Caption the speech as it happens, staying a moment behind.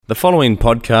The following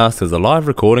podcast is a live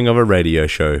recording of a radio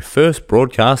show first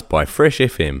broadcast by Fresh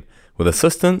FM with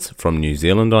assistance from New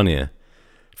Zealand On Air.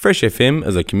 Fresh FM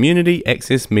is a community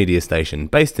access media station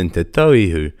based in Te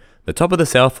Tauihu, the top of the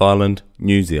South Island,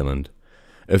 New Zealand.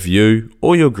 If you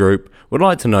or your group would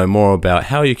like to know more about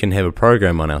how you can have a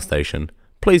program on our station,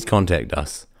 please contact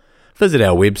us. Visit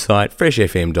our website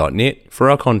freshfm.net for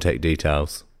our contact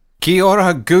details. Kia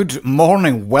ora, good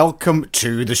morning, welcome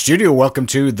to the studio, welcome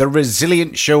to The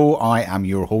Resilient Show. I am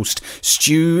your host,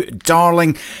 Stu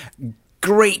Darling.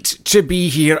 Great to be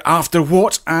here after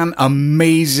what an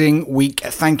amazing week.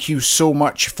 Thank you so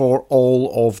much for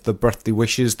all of the birthday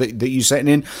wishes that you sent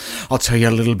in. I'll tell you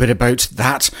a little bit about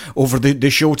that over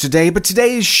the show today, but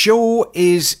today's show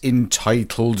is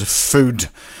entitled Food,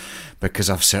 because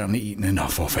I've certainly eaten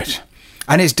enough of it.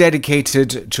 And it's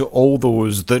dedicated to all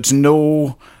those that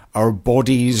know our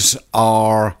bodies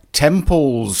are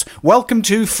temples. Welcome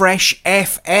to Fresh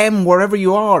FM, wherever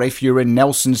you are. If you're in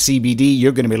Nelson CBD,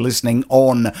 you're going to be listening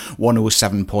on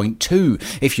 107.2.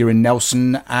 If you're in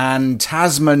Nelson and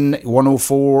Tasman,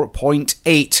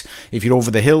 104.8. If you're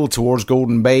over the hill towards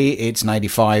Golden Bay, it's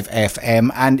 95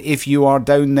 FM. And if you are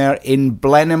down there in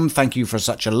Blenheim, thank you for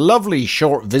such a lovely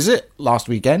short visit last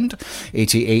weekend,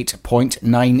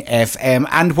 88.9 FM.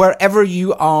 And wherever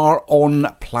you are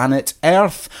on planet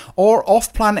Earth or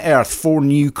off planet Earth, 4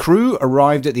 new crew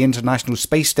arrived at the International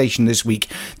Space Station this week.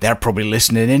 They're probably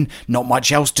listening in, not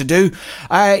much else to do.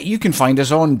 You can find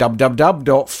us on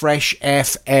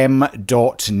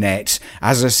www.freshfm.net.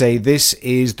 As I say, this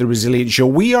is The Resilient Show.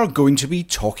 We are going to be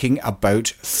talking about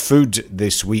food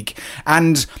this week,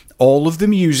 and all of the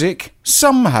music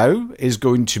somehow is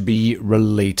going to be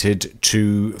related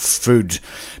to food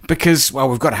because, well,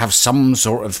 we've got to have some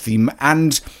sort of theme.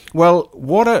 And, well,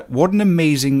 what an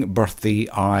amazing birthday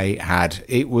I had.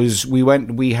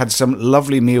 We had some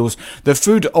lovely meals. The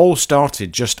food all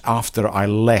started just after I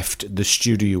left the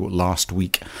studio last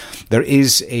week. There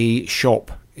is a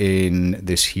shop in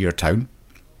this here town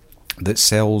that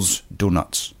sells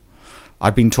donuts.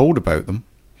 I've been told about them,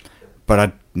 but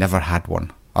I'd never had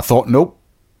one. I thought, nope,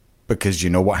 because you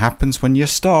know what happens when you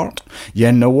start.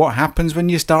 You know what happens when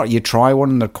you start. You try one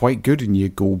and they're quite good and you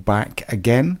go back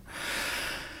again.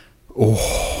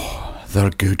 Oh, they're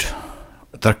good.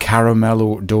 They're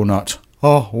caramello donut.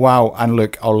 Oh, wow. And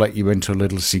look, I'll let you into a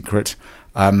little secret.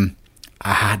 I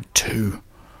had 2.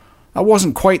 That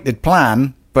wasn't quite the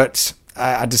plan, but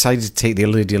I decided to take the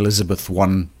Lady Elizabeth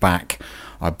one back.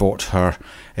 I bought her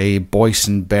a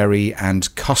boysenberry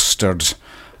and custard.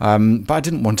 But I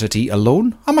didn't want her to eat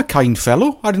alone. I'm a kind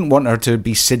fellow. I didn't want her to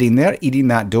be sitting there eating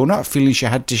that donut, feeling she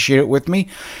had to share it with me.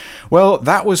 Well,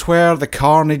 that was where the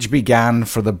carnage began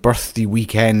for the birthday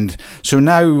weekend. So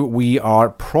now we are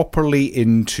properly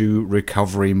into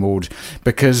recovery mode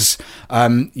because,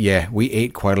 we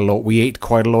ate quite a lot. We ate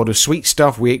quite a lot of sweet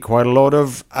stuff. We ate quite a lot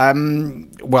of,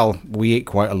 we ate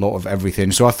quite a lot of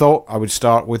everything. So I thought I would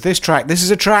start with this track. This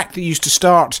is a track that used to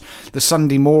start the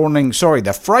Friday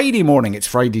morning. It's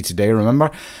Friday today, remember?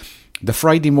 The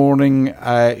Friday morning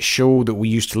show that we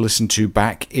used to listen to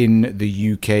back in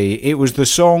the UK. It was the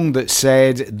song that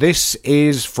said, "This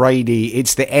is Friday.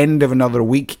 It's the end of another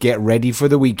week. Get ready for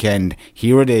the weekend."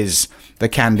 Here it is, the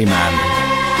Candyman.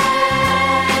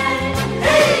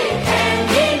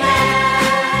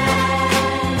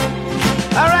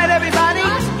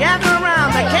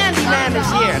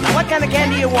 What kind of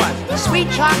candy you want? Sweet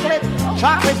chocolate,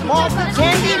 chocolate malted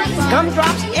candy,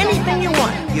 gumdrops, anything you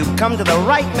want. You've come to the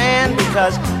right man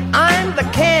because I'm the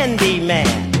Candy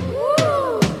Man.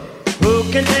 Who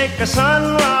can take a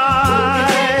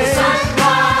sunrise?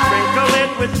 Sprinkle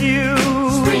it with you.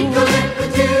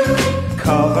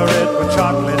 Cover it with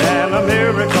chocolate and a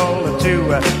miracle or two.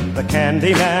 The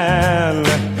Candy Man.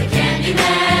 The Candy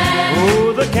Man.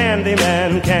 Oh, the Candy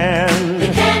Man can. The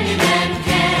Candy Man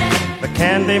can. The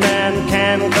Candy Man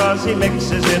can, 'cause he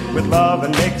mixes it with love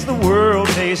and makes the world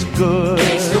taste good.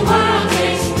 Makes the world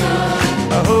taste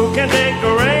good. Who can take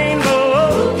a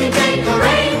rainbow? Who can take a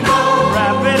rainbow?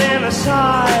 Wrap it in a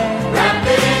sigh. Wrap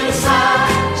it in a sigh.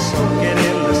 Soak it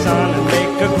in the sun and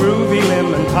make a groovy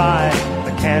lemon pie.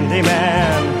 The Candy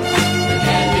Man. The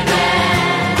Candy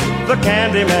Man. The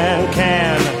Candy Man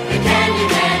can. The Candy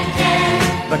Man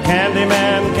can. The Candy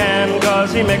Man can,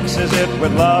 'cause he mixes it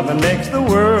with love and makes the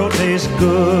world taste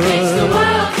good. Makes the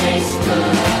world taste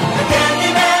good. The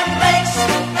Candy Man makes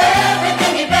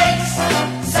everything he bakes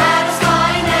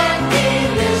satisfying and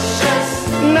delicious.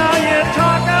 Now you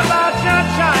talk about your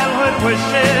childhood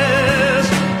wishes.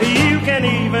 You can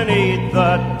even eat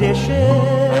the dishes.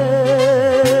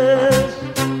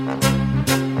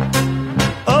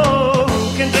 Oh,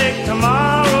 who can take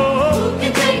tomorrow? Who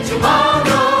can take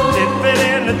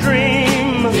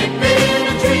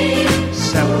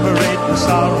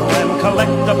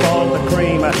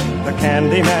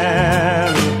candy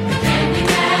man.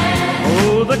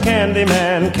 Oh, the candy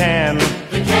man can.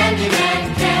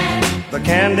 The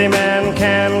candy man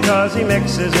can, 'cause he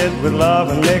mixes it with love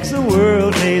and makes the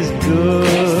world taste good. The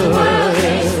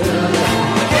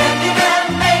candy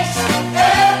man makes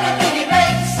everything he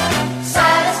makes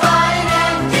satisfying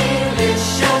and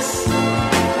delicious.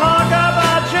 Talk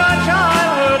about your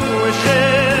childhood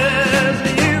wishes.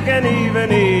 You can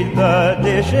even eat the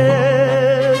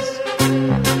dishes.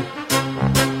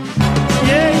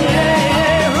 Yeah, yeah,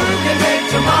 yeah. Who can make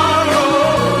tomorrow?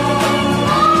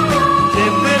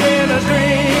 Dip it in a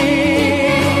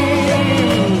dream.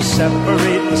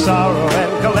 Separate the sorrow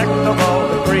and collect all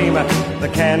the cream. The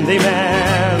candy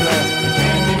man.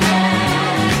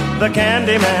 The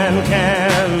candy man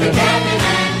can.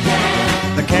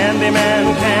 The candy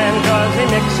man can, 'cause he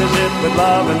mixes it with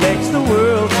love and makes the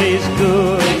world taste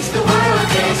good.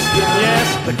 Yes,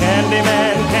 the candy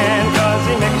man can, 'cause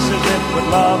he mixes it with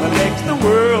love and makes the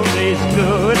world taste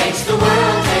good.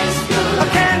 A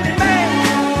candy man,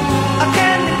 a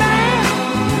candy man,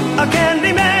 a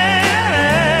candy man.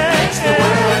 Makes the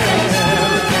world taste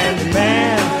good. A candy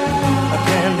man, a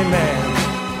candy man,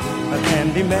 a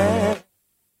candy man.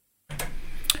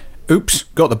 Oops,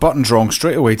 got the buttons wrong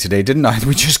straight away today, didn't I?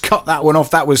 We just cut that one off.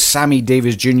 That was Sammy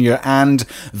Davis Jr. and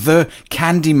The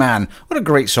Candyman. What a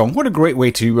great song. What a great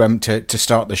way to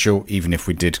start the show, even if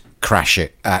we did crash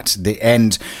it at the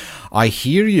end. I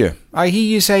hear you. I hear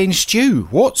you saying, Stu,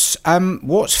 what's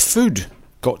food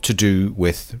got to do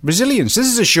with resilience? This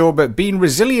is a show about being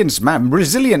resilient, man.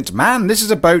 This is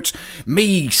about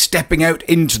me stepping out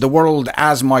into the world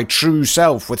as my true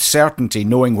self with certainty,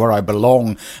 knowing where I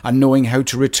belong and knowing how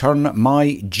to return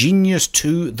my genius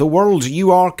to the world. You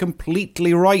are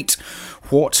completely right.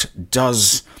 What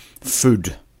does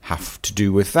food have to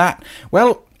do with that?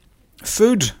 Well,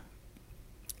 food,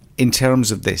 in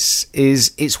terms of this,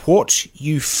 it's what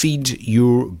you feed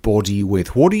your body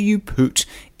with. What do you put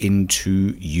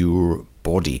into your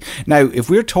body? Now, if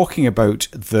we're talking about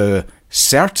the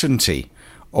certainty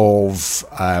of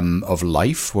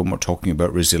life, when we're talking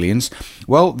about resilience,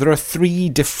 well, there are three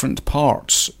different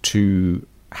parts to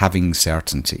having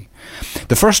certainty.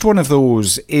 The first one of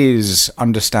those is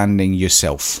understanding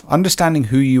yourself, understanding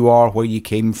who you are, where you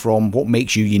came from, what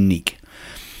makes you unique.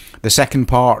 The second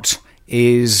part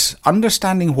is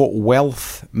understanding what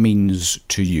wealth means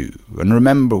to you. And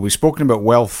remember, we've spoken about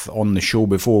wealth on the show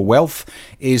before. Wealth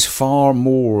is far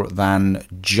more than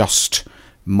just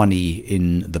money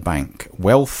in the bank.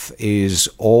 Wealth is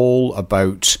all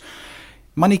about,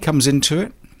 money comes into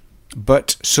it,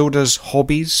 but so does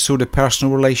hobbies, so do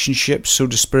personal relationships, so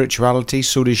does spirituality,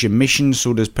 so does your mission,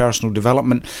 so does personal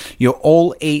development. You're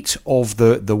all 8 of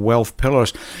the wealth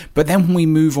pillars. But then when we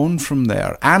move on from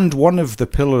there, and one of the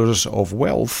pillars of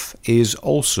wealth is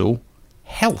also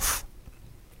health.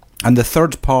 And the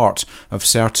third part of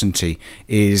certainty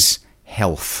is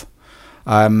health.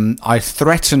 I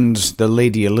threatened the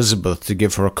Lady Elizabeth to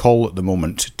give her a call at the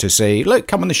moment to say, look,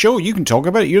 come on the show, you can talk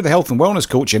about it, you're the health and wellness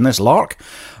coach in this lark.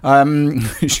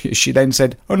 She then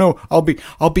said, oh no, I'll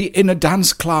be in a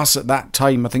dance class at that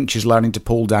time. I think she's learning to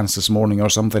pole dance this morning or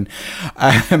something.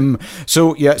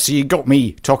 So you got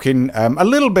me talking a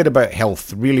little bit about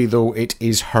health, really, though it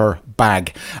is her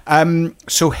bag.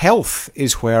 So health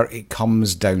is where it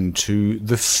comes down to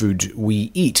the food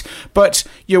we eat. But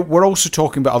we're also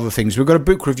talking about other things. We've got a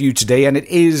book review today, and it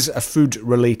is a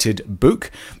food-related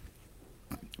book.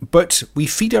 But we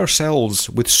feed ourselves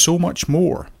with so much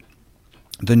more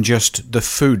than just the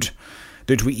food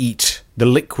that we eat, the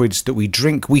liquids that we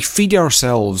drink. We feed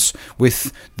ourselves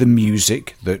with the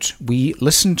music that we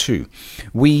listen to.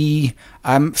 We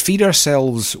feed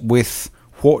ourselves with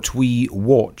what we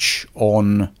watch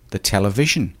on the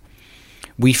television.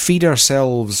 We feed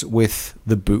ourselves with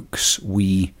the books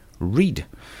we read.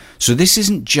 So this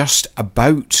isn't just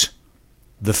about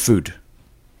the food.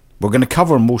 We're going to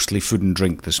cover mostly food and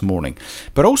drink this morning.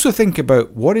 But also think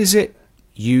about, what is it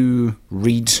you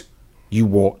read, you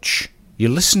watch, you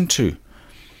listen to?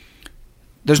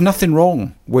 There's nothing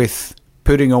wrong with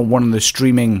putting on one of the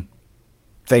streaming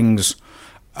things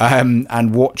and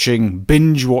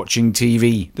binge watching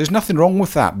TV. There's nothing wrong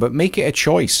with that, but make it a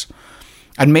choice.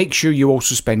 And make sure you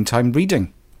also spend time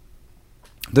reading.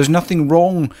 There's nothing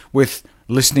wrong with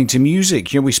listening to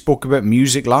music. We spoke about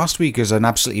music last week as an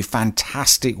absolutely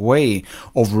fantastic way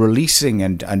of releasing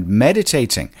and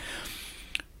meditating.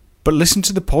 But listen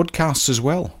to the podcasts as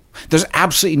well. There's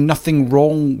absolutely nothing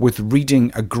wrong with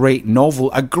reading a great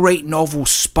novel. A great novel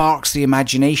sparks the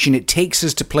imagination. It takes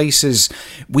us to places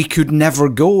we could never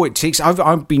go.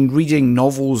 I've been reading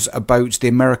novels about the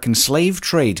American slave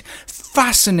trade.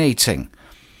 Fascinating.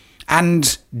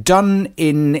 And done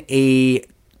in a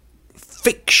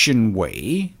fiction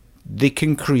way, they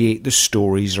can create the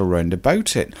stories around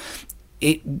about it.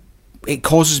 It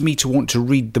causes me to want to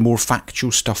read the more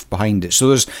factual stuff behind it.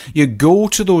 So you go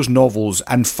to those novels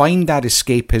and find that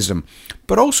escapism,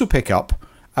 but also pick up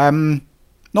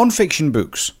non-fiction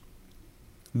books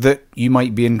that you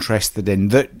might be interested in,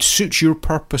 that suits your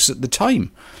purpose at the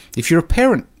time. If you're a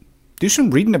parent, do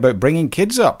some reading about bringing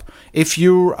kids up. If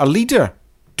you're a leader,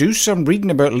 do some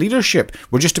reading about leadership.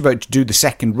 We're just about to do the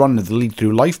second run of the Lead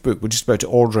Through Life book. We're just about to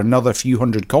order another few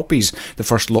hundred copies. The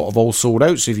first lot have all sold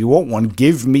out, so if you want one,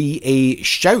 give me a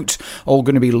shout. All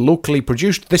going to be locally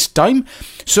produced this time.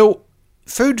 So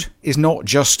food is not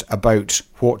just about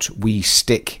what we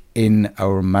stick in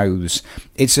our mouths.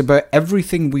 It's about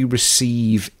everything we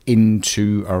receive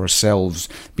into ourselves.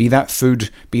 Be that food,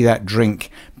 be that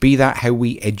drink, be that how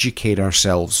we educate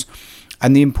ourselves.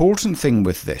 And the important thing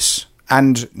with this,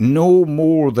 and no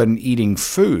more than eating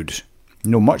food,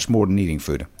 no much more than eating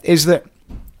food, is that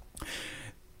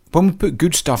when we put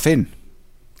good stuff in,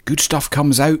 good stuff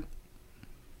comes out.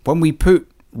 When we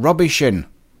put rubbish in,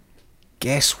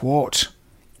 guess what?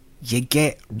 You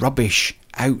get rubbish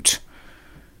out.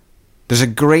 There's a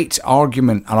great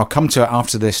argument, and I'll come to it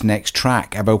after this next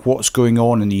track, about what's going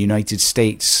on in the United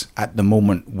States at the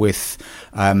moment with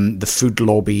the food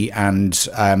lobby and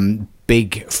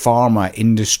big pharma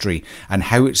industry, and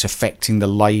how it's affecting the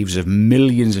lives of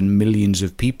millions and millions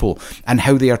of people, and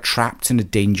how they are trapped in a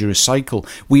dangerous cycle.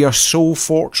 We are so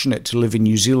fortunate to live in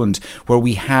New Zealand, where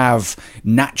we have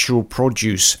natural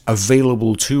produce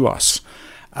available to us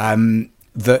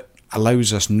that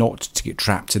allows us not to get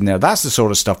trapped in there. That's the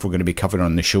sort of stuff we're going to be covering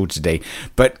on the show today.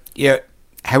 But yeah,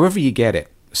 however you get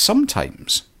it,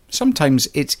 sometimes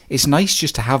it's nice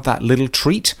just to have that little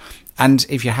treat. And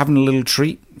if you're having a little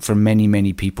treat, for many,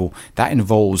 many people, that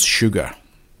involves sugar.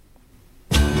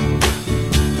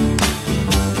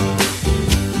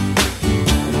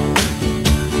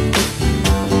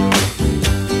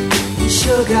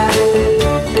 Sugar,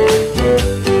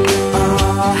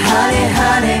 oh honey,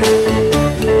 honey,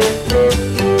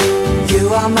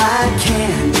 you are my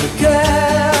candy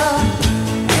girl,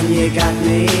 and you got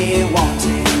me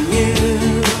wanting you,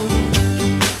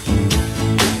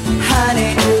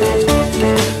 honey,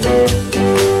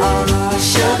 oh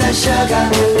sugar, sugar,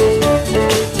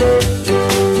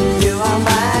 you are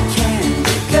my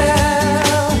candy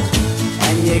girl,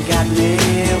 and you got me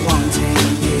wanting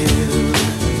you.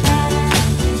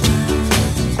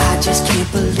 I just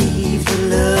can't believe the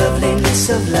loveliness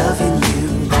of loving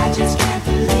you. I just can't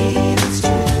believe it's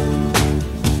true.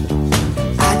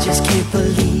 I just can't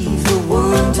believe the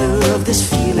wonder of this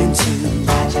feeling too.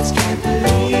 I just can't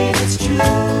believe it's true.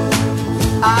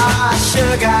 Ah,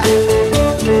 sugar,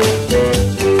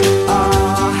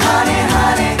 oh honey,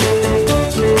 honey,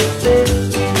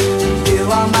 you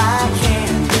are my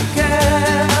candy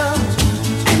girl,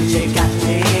 and you got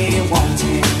me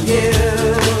wanting you.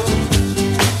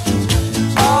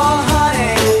 Oh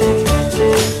honey,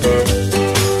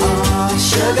 oh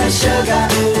sugar, sugar,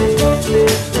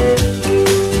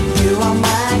 you are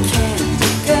my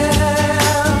candy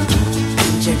girl,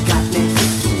 and you got me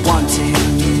wanting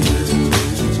you.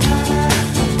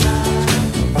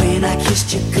 When I kissed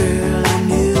you, girl, I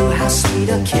knew how sweet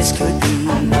a kiss could be.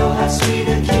 I know how sweet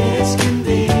a kiss can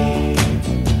be.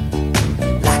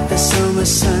 Like the summer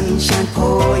sunshine,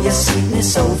 pour your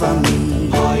sweetness over me.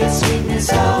 Pour your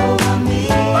sweetness over me.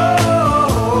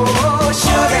 Oh,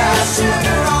 sugar,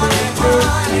 sugar on it,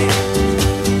 honey.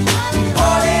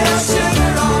 Pour little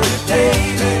sugar on it,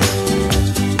 baby.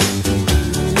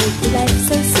 Life's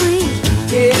so sweet.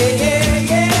 Yeah, yeah,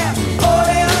 yeah. Pour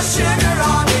little sugar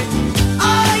on it.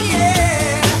 Oh,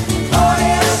 yeah. Pour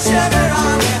little sugar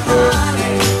on it,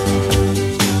 honey.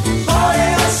 Pour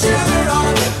little sugar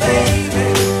on it, baby.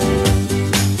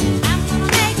 I'm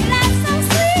gonna make life so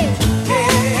sweet.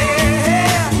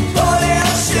 Yeah, pour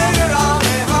little sugar on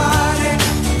me, honey.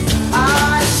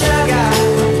 Ah, sugar.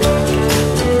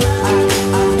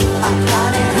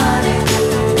 Honey, honey.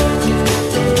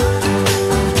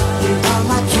 You are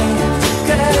my candy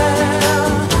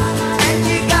girl, and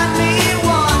you got me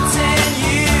wanting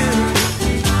you.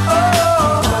 Oh,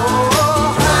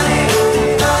 honey,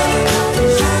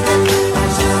 sugar,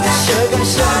 sugar,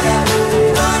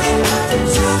 honey,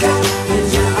 sugar,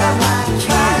 you are my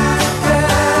candy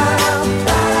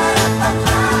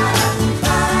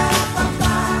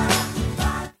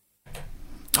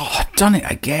Oh, I've done it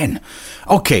again.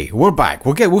 Okay, we're back.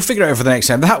 We'll figure it out for the next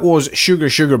time. That was Sugar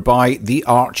Sugar by the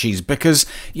Archies, because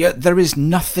yeah, there is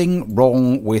nothing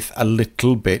wrong with a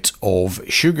little bit of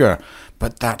sugar.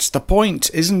 But that's the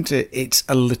point, isn't it? It's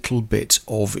a little bit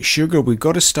of sugar. We've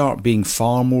got to start being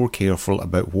far more careful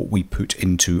about what we put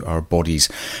into our bodies.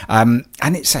 And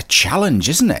it's a challenge,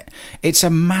 isn't it? It's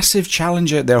a massive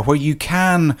challenge out there where you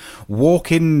can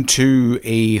walk into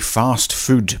a fast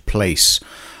food place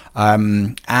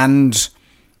and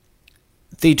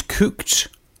they'd cooked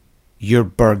your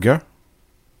burger,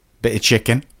 bit of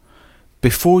chicken,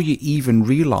 before you even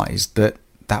realised that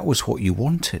that was what you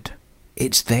wanted.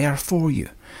 It's there for you.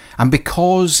 And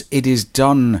because it is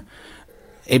done,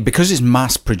 because it's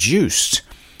mass produced,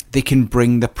 they can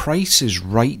bring the prices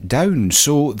right down.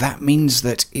 So that means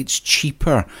that it's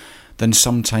cheaper than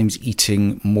sometimes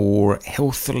eating more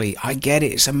healthily. I get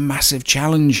it, it's a massive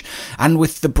challenge. And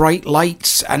with the bright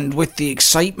lights and with the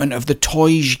excitement of the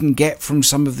toys you can get from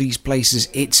some of these places,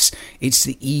 it's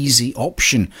the easy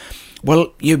option.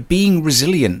 Well, being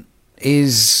resilient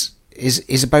is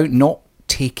about not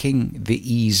taking the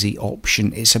easy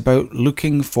option. It's about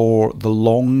looking for the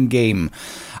long game.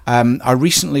 I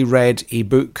recently read a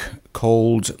book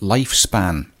called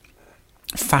Lifespan.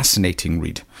 Fascinating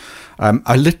read.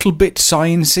 A little bit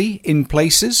sciencey in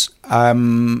places,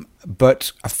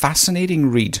 but a fascinating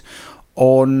read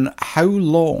on how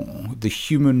long the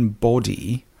human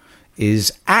body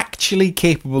is actually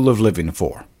capable of living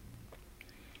for.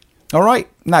 All right,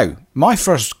 now, my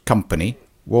first company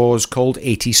was called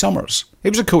 80 Summers. It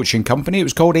was a coaching company. It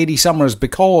was called 80 Summers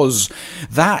because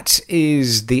that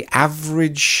is the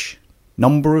average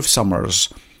number of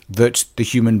summers that the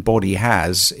human body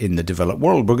has in the developed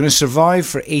world. We're going to survive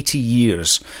for 80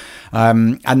 years.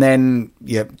 And then,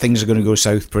 things are going to go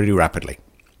south pretty rapidly.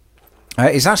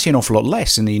 It's actually an awful lot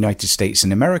less in the United States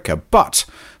and America. But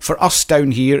for us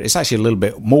down here, it's actually a little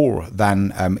bit more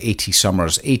than 80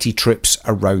 summers, 80 trips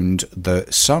around the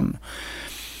sun.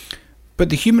 But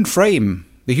the human frame,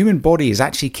 the human body is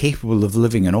actually capable of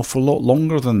living an awful lot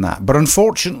longer than that. But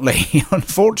unfortunately,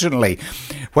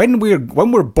 when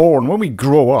we're born, when we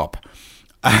grow up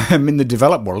in the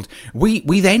developed world,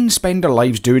 we then spend our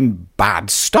lives doing bad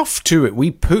stuff to it.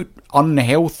 We put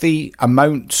unhealthy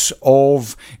amounts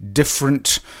of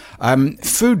different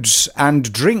foods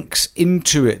and drinks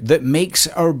into it that makes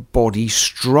our body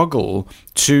struggle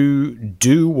to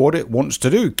do what it wants to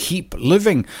do, keep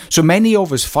living. So many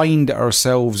of us find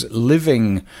ourselves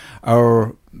living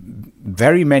our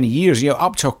very many years,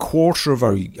 up to a quarter of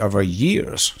our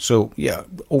years. So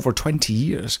over 20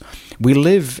 years, we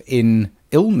live in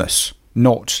illness,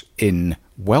 not in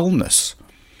wellness.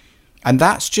 And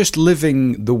that's just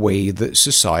living the way that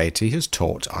society has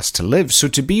taught us to live. So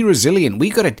to be resilient, we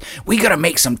got to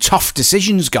make some tough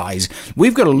decisions, guys.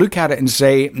 We've got to look at it and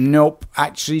say, nope,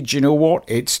 actually, do you know what?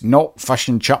 It's not fish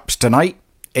and chips tonight.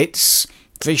 It's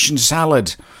fish and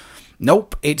salad.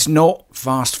 Nope, it's not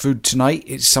fast food tonight.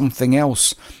 It's something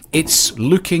else. It's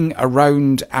looking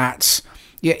around at...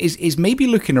 is maybe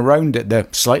looking around at the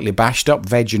slightly bashed up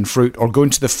veg and fruit, or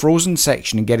going to the frozen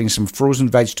section and getting some frozen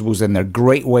vegetables in there.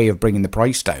 Great way of bringing the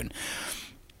price down.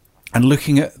 And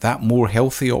looking at that more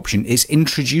healthy option is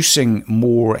introducing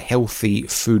more healthy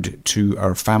food to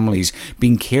our families,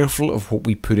 being careful of what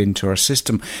we put into our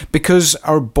system, because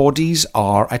our bodies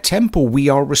are a temple. We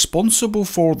are responsible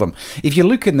for them. If you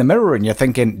look in the mirror and you're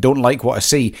thinking, don't like what I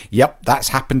see, yep, that's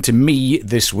happened to me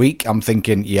this week. I'm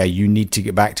thinking, you need to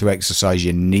get back to exercise.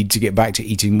 You need to get back to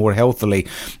eating more healthily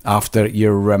after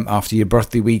your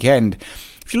birthday weekend.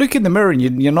 If you look in the mirror and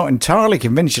you're not entirely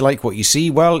convinced you like what you see,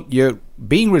 well,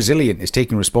 being resilient is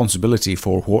taking responsibility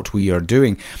for what we are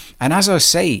doing. And as I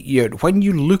say, when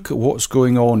you look at what's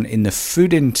going on in the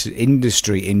food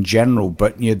industry in general,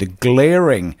 but the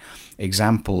glaring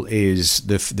example is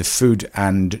the food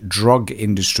and drug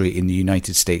industry in the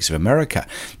United States of America,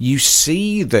 you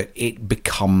see that it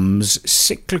becomes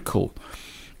cyclical.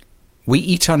 We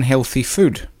eat unhealthy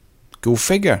food. Go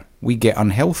figure, we get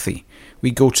unhealthy. We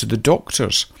go to the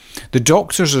doctors. The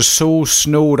doctors are so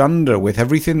snowed under with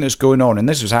everything that's going on, and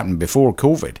this was happening before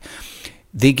COVID.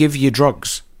 They give you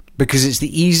drugs because it's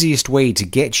the easiest way to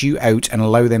get you out and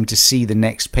allow them to see the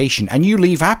next patient. And you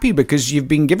leave happy because you've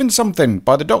been given something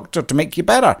by the doctor to make you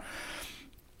better.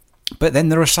 But then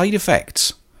there are side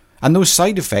effects. And those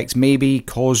side effects maybe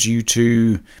cause you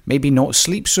to maybe not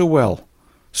sleep so well.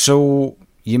 So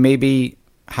you maybe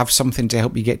have something to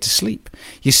help you get to sleep.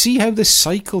 You see how this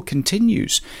cycle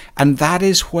continues, and that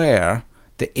is where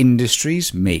the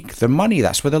industries make their money.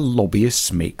 That's where the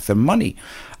lobbyists make their money.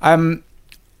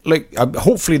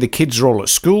 Hopefully the kids are all at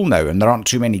school now, and there aren't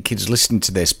too many kids listening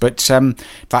to this, but in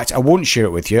fact, I won't share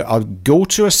it with you. I'll go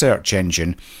to a search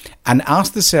engine and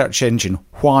ask the search engine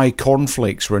why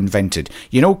cornflakes were invented.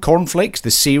 Cornflakes,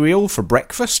 the cereal for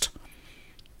breakfast?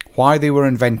 Why they were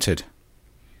invented.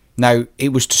 Now,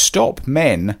 it was to stop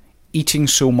men eating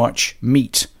so much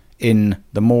meat in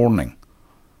the morning.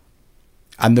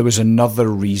 And there was another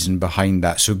reason behind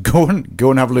that. So go and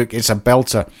have a look. It's a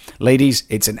belter. Ladies,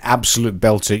 it's an absolute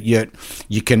belter.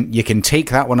 You can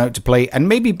take that one out to play and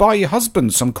maybe buy your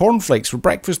husband some cornflakes for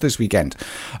breakfast this weekend.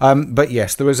 But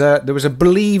yes, there was a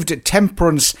believed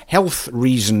temperance health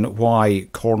reason why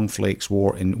cornflakes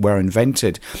were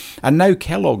invented. And now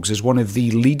Kellogg's is one of the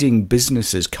leading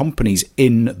companies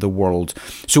in the world.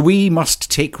 So we must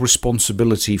take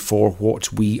responsibility for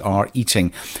what we are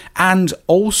eating and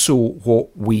also what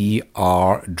we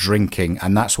are drinking,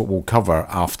 and that's what we'll cover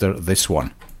after this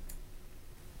one.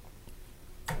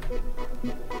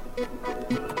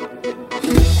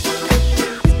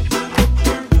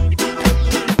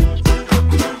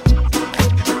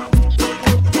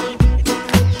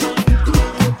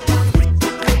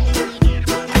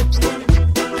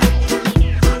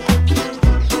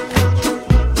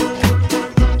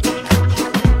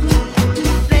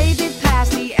 Baby, pass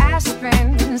the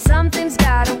aspirin. Something's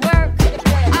gotta work.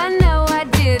 I know I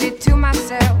did it to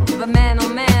myself, but man, oh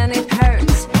man, it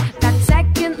hurts. That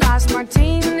second last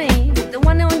martini, the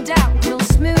one who in doubt, real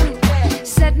smooth,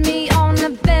 set me on a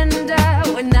bender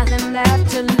with nothing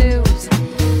left to lose.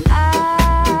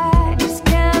 I just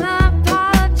can't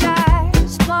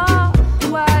apologize for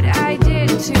what I did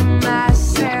to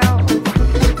myself.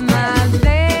 My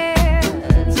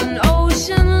bed's an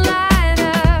ocean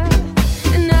liner,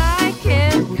 and I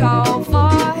can't call for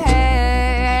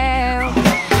help.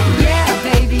 Yeah,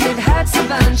 baby, it hurts a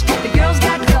bunch. The girls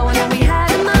got going and we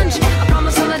had a lunch. I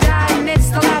promise on the dime, it's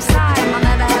the last time I'll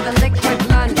never have a liquid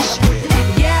lunch.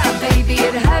 Yeah, baby,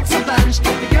 it hurts a bunch.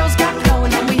 The girls got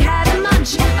going and we had a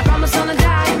lunch. I promise on the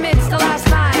dime, it's the last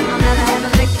time I'll never have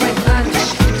a liquid lunch.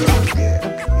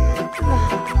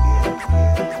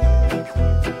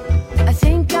 I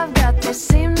think I've got the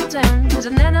symptoms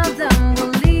and none of them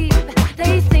will leave.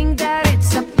 They think that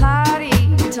it's a party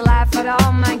to laugh at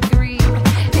all my grief.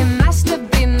 It must have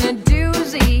been a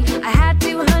doozy. I had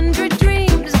 200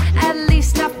 dreams. At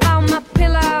least I found my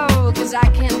pillow, 'cause I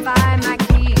can't find my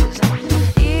keys.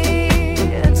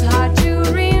 It's hard to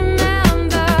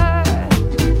remember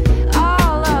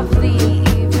all of the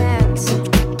events,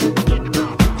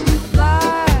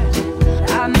 but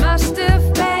I must have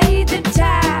paid the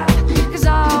tab, 'cause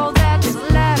all that's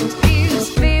left is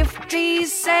 50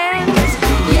 cents.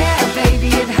 Yeah, baby,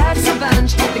 it hurts a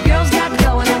bunch. The girls got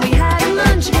going and we had a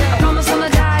lunch. I promise on the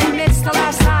dime, it's the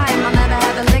last time I'll never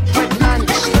have a liquid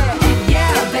lunch.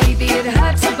 Yeah, baby, it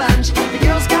hurts a bunch. The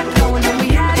girls got going and we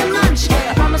had a lunch.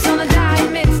 I promise on the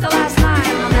dime, it's the last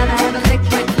time I'll never have a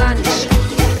liquid lunch.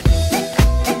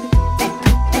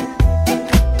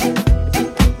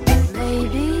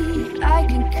 Maybe I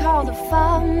can call the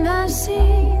pharmacy.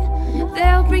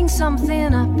 They'll bring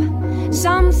something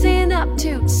up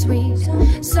too sweet.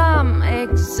 Some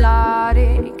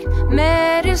exotic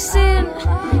medicine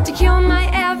to cure my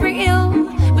every ill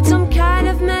with some kind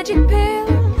of magic pill.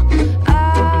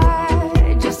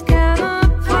 I just can't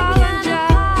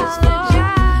apologize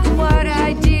for what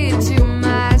I did to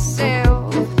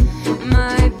myself.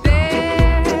 My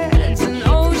bed's an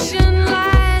ocean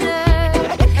liner,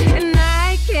 and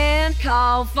I can't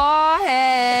call for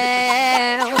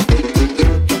help.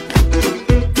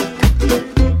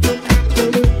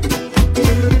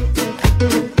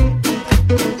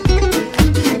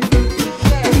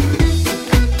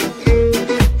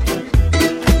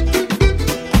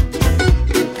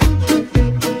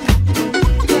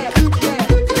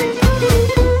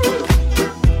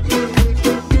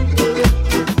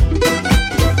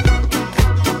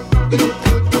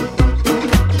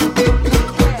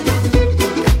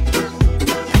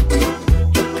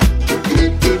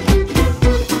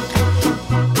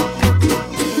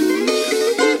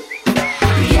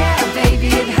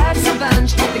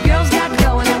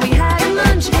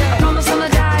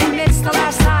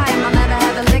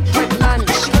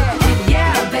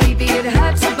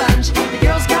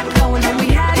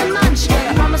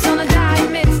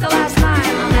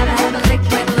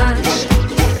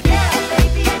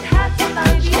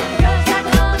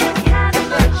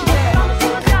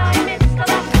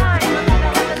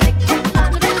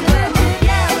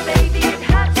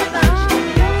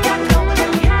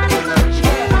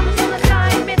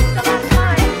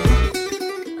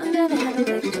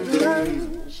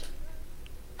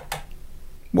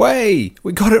 Way!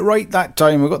 We got it right that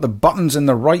time. We got the buttons in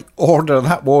the right order.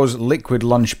 That was Liquid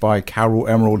Lunch by Caro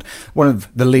Emerald, one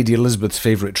of the Lady Elizabeth's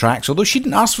favourite tracks. Although she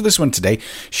didn't ask for this one today.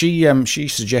 She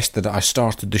suggested that I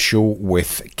started the show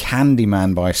with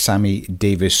Candyman by Sammy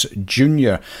Davis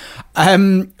Jr.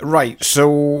 Right,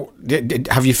 so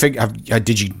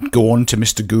did you go on to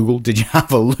Mr. Google? Did you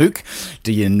have a look?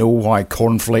 Do you know why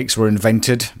cornflakes were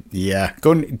invented? Yeah,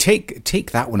 go and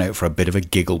take that one out for a bit of a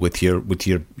giggle with your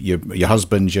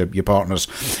husband, your partners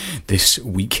this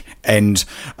week. And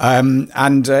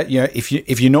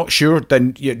if you're not sure,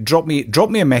 then drop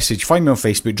me a message. Find me on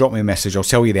Facebook. Drop me a message. I'll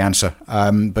tell you the answer.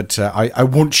 But I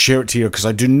won't share it here because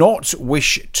I do not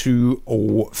wish to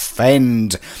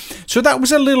offend. So that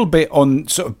was a little bit on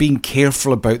sort of being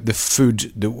careful about the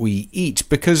food that we eat,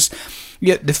 because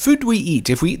the food we eat,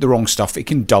 if we eat the wrong stuff, it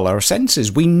can dull our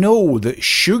senses. We know that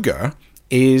sugar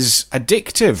is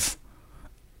addictive.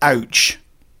 Ouch.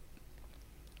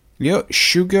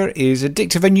 Sugar is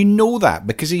addictive, and you know that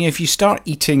because if you start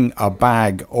eating a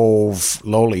bag of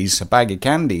lollies, a bag of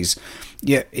candies,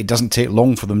 it doesn't take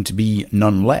long for them to be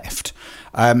none left.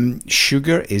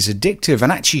 Sugar is addictive,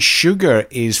 and actually sugar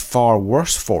is far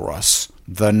worse for us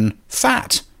than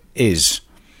fat is.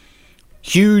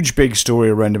 Huge big story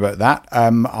around about that.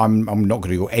 I'm not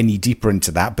going to go any deeper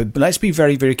into that, but let's be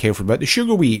very, very careful about the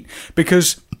sugar we eat,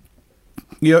 because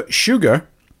sugar,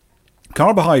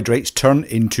 carbohydrates turn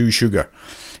into sugar.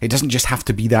 It doesn't just have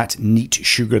to be that neat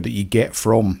sugar that you get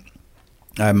from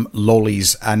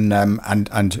lollies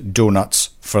and donuts,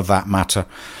 for that matter.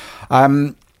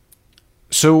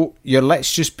 So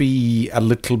let's just be a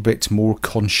little bit more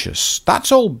conscious.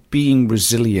 That's all being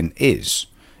resilient is.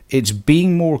 It's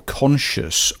being more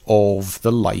conscious of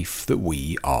the life that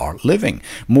we are living,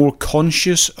 more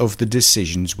conscious of the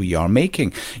decisions we are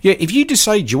making. If you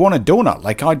decide you want a donut,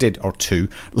 like I did, or two,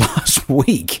 last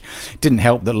week, didn't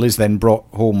help that Liz then brought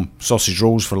home sausage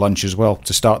rolls for lunch as well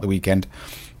to start the weekend.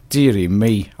 Dearie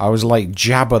me, I was like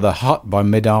Jabba the Hutt by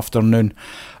mid-afternoon.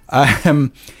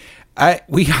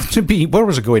 We have to be, where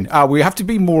was I going? We have to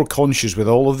be more conscious with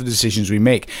all of the decisions we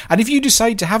make. And if you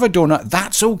decide to have a donut,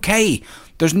 that's okay.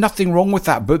 There's nothing wrong with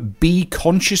that, but be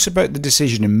conscious about the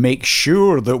decision and make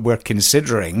sure that we're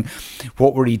considering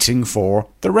what we're eating for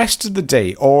the rest of the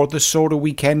day or the sort of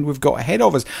weekend we've got ahead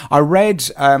of us. I read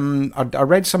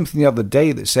something the other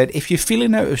day that said if you're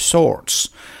feeling out of sorts,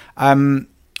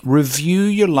 review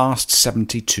your last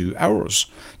 72 hours.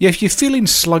 If you're feeling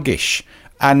sluggish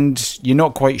and you're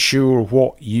not quite sure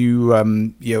what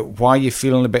why you're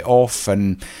feeling a bit off,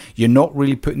 and you're not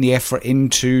really putting the effort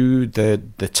into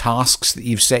the tasks that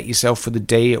you've set yourself for the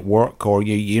day at work, or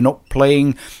you're not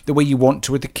playing the way you want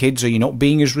to with the kids, or you're not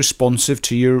being as responsive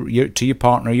to your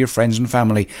partner, your friends and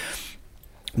family.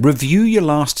 Review your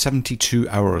last 72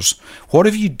 hours. What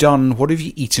have you done? What have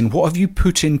you eaten? What have you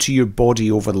put into your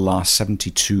body over the last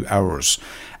 72 hours?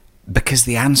 Because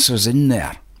the answer's in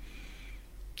there.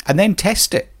 And then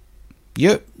test it.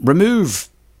 Remove.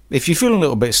 If you feel a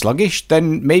little bit sluggish,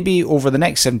 then maybe over the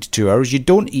next 72 hours you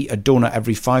don't eat a donut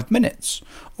every 5 minutes,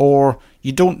 or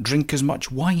you don't drink as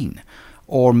much wine,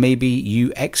 or maybe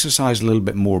you exercise a little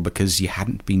bit more because you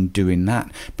hadn't been doing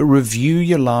that. But review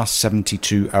your last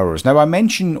 72 hours. Now, I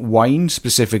mention wine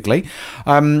specifically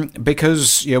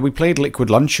because we played Liquid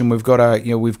Lunch, and we've got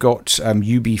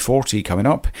UB40 coming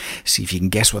up. See if you can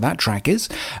guess what that track is.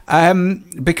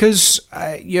 Because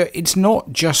it's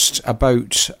not just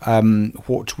about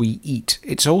what we eat.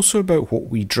 It's also about what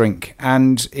we drink,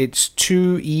 and it's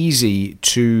too easy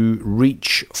to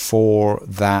reach for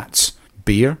that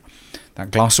beer, that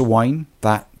glass of wine,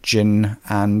 that gin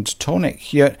and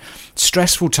tonic. Yet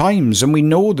stressful times, and we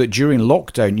know that during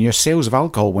lockdown your sales of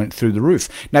alcohol went through the roof.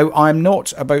 Now, I'm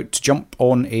not about to jump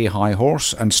on a high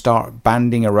horse and start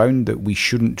banding around that we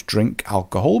shouldn't drink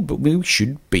alcohol, but we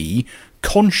should be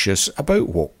conscious about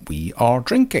what we are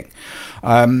drinking.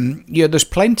 There's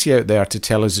plenty out there to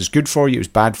tell us it's good for you, it's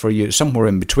bad for you, it's somewhere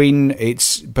in between.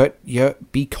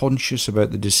 Be conscious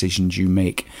about the decisions you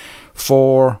make.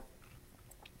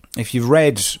 If you've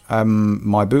read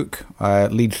my book,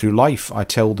 Lead Through Life, I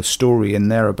tell the story in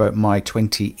there about my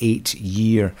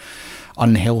 28-year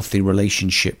unhealthy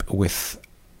relationship with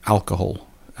alcohol.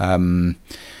 When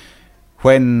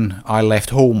I left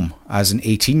home as an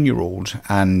 18-year-old,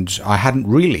 and I hadn't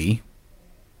really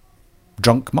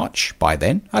drunk much by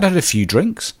then. I'd had a few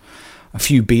drinks, a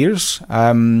few beers,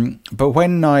 but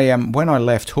when I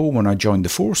left home and I joined the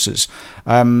forces,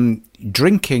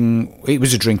 drinking, it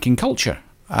was a drinking culture.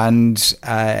 And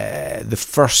the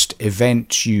first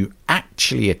event you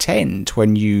actually attend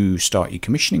when you start your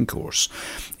commissioning course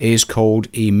is called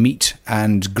a meet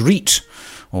and greet,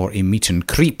 or a meet and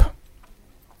creep.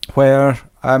 where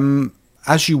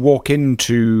as you walk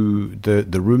into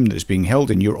the room that's being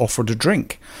held in, you're offered a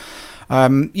drink.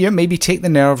 Maybe take the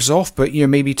nerves off, but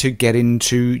maybe to get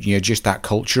into just that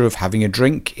culture of having a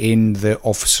drink in the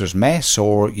officer's mess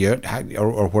or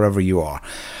wherever you are.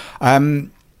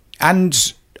 And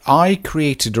I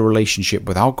created a relationship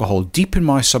with alcohol deep in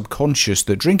my subconscious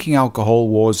that drinking alcohol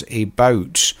was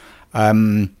about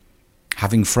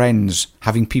having friends,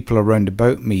 having people around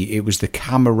about me. It was the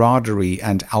camaraderie,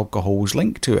 and alcohol was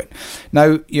linked to it.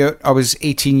 Now, I was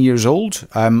 18 years old.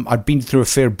 I'd been through a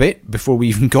fair bit before we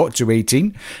even got to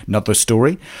 18. Another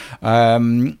story.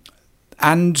 And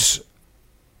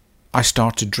I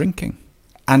started drinking,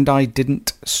 and I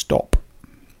didn't stop.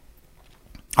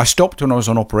 I stopped when I was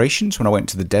on operations, when I went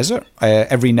to the desert.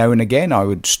 Every now and again, I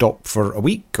would stop for a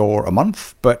week or a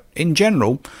month. But in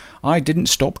general, I didn't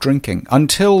stop drinking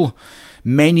until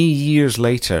many years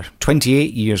later,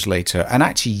 28 years later, and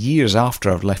actually years after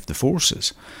I've left the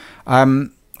forces. I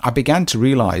began to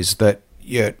realise that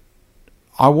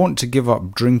I want to give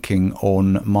up drinking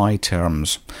on my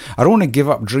terms. I don't want to give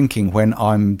up drinking when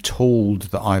I'm told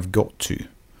that I've got to,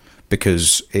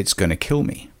 because it's going to kill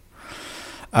me.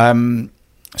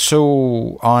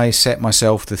 So I set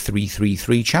myself the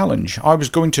 333 challenge. I was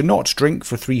going to not drink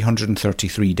for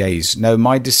 333 days. Now,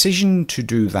 my decision to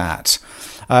do that,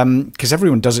 because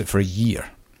everyone does it for a year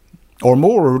or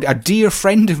more. A dear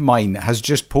friend of mine has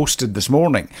just posted this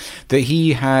morning that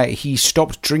he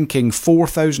stopped drinking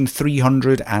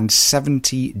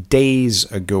 4,370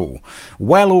 days ago.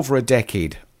 Well over a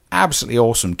decade. Absolutely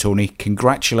awesome, Tony.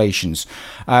 Congratulations.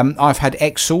 I've had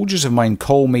ex-soldiers of mine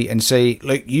call me and say,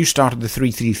 look, you started the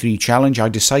 333 challenge. I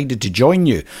decided to join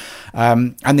you.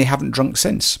 And they haven't drunk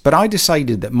since. But I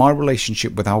decided that my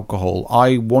relationship with alcohol,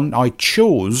 I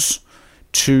chose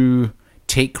to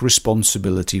take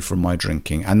responsibility for my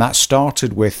drinking. And that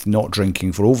started with not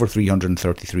drinking for over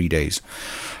 333 days.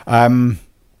 I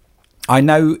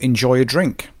now enjoy a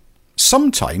drink.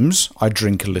 Sometimes I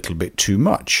drink a little bit too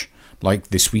much. Like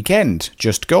this weekend,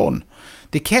 just gone.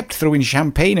 They kept throwing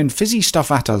champagne and fizzy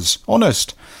stuff at us,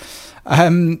 honest.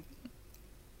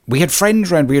 We had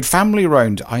friends around, we had family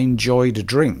around. I enjoyed a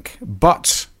drink,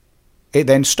 but it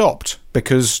then stopped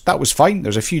because that was fine.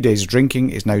 There's a few days of drinking,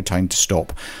 it's now time to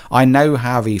stop. I now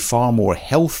have a far more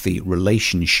healthy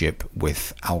relationship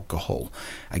with alcohol.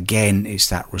 Again, it's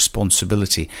that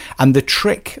responsibility. And the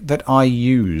trick that I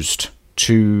used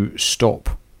to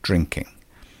stop drinking.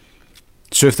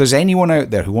 So if there's anyone out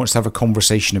there who wants to have a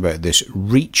conversation about this,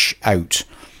 reach out.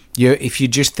 If you're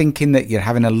just thinking that you're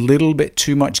having a little bit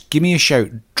too much, give me a shout.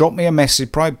 Drop me a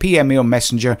message, PM me on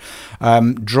Messenger.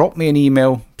 Drop me an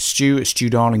email,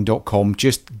 stu@studarling.com.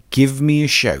 Just give me a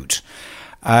shout.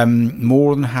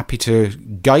 More than happy to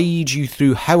guide you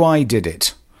through how I did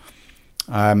it.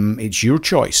 It's your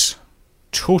choice.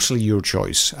 Totally your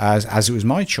choice, as it was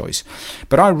my choice.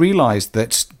 But I realised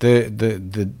that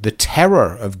the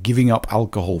terror of giving up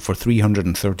alcohol for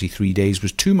 333 days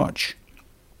was too much.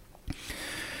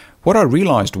 What I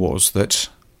realised was that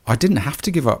I didn't have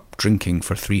to give up drinking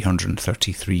for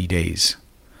 333 days.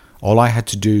 All I had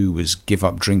to do was give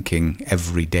up drinking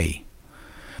every day.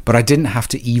 But I didn't have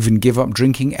to even give up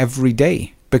drinking every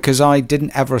day, because I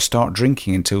didn't ever start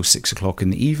drinking until 6 o'clock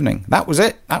in the evening. That was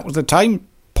it. That was the time.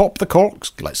 Pop the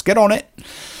corks, let's get on it.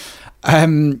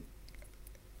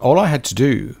 All I had to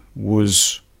do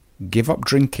was give up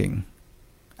drinking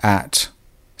at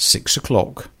 6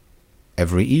 o'clock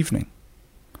every evening.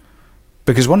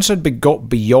 Because once I'd got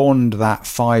beyond that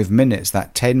 5 minutes,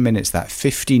 that 10 minutes, that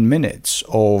 15 minutes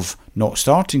of not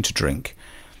starting to drink,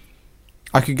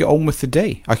 I could get on with the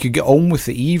day. I could get on with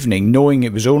the evening, knowing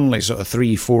it was only sort of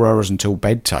 3-4 hours until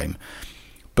bedtime.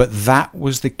 But that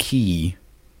was the key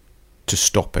to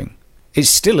stopping. It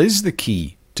still is the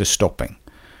key to stopping.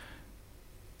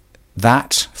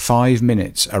 That 5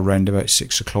 minutes around about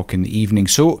 6 o'clock in the evening.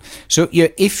 So yeah,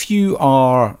 if you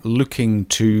are looking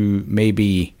to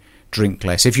maybe drink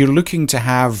less, if you're looking to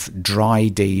have dry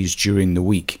days during the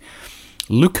week,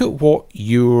 look at what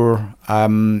your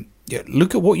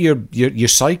your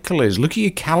cycle is. Look at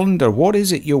your calendar. What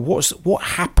is it? What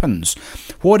happens?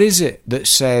 What is it that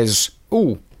says,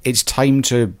 oh, it's time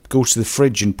to go to the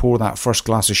fridge and pour that first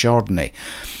glass of Chardonnay?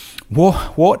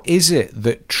 What is it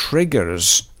that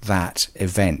triggers that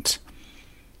event?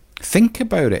 Think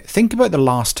about it. Think about the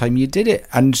last time you did it.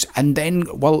 And then,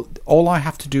 well, all I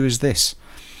have to do is this.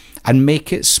 And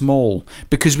make it small,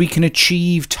 because we can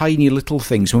achieve tiny little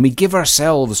things. When we give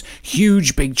ourselves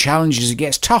huge big challenges, it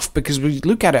gets tough, because we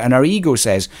look at it and our ego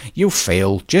says, you'll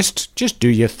fail, just do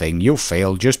your thing, you'll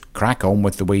fail, just crack on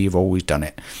with the way you've always done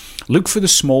it. Look for the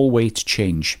small way to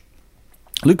change.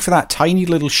 Look for that tiny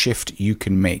little shift you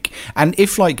can make. And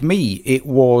if, like me, it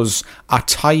was a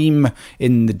time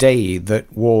in the day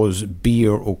that was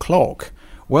beer o'clock,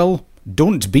 well,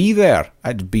 don't be there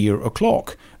at beer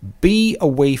o'clock. Be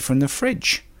away from the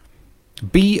fridge.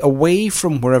 Be away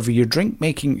from wherever your drink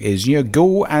making is.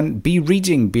 Go and be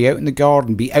reading, be out in the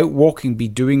garden, be out walking, be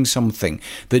doing something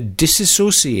that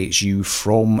disassociates you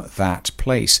from that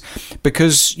place.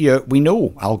 Because we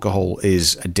know alcohol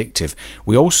is addictive.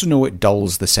 We also know it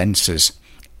dulls the senses.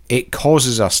 It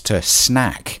causes us to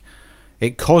snack.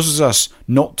 It causes us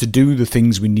not to do the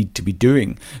things we need to be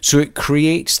doing. So it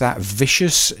creates that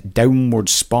vicious downward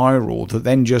spiral that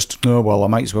then just, I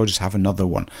might as well just have another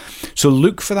one. So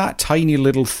look for that tiny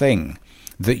little thing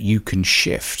that you can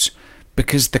shift,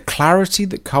 because the clarity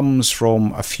that comes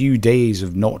from a few days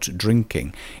of not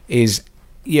drinking is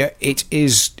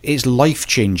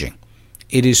life-changing.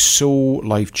 It is so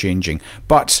life-changing.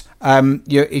 But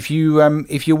if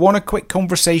you want a quick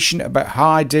conversation about how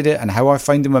I did it and how I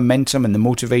find the momentum and the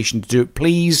motivation to do it,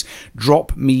 please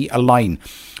drop me a line.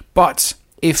 But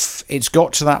if it's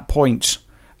got to that point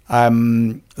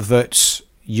that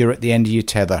you're at the end of your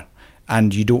tether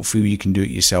and you don't feel you can do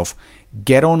it yourself,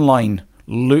 get online.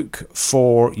 Look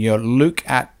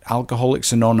at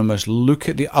Alcoholics Anonymous. Look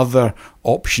at the other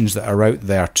options that are out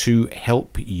there to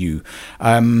help you.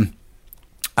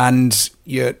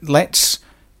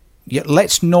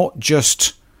 Let's not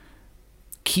just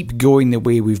keep going the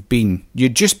way we've been.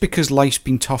 Just because life's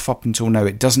been tough up until now,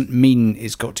 it doesn't mean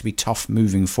it's got to be tough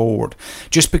moving forward.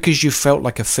 Just because you felt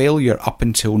like a failure up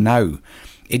until now,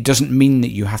 it doesn't mean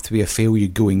that you have to be a failure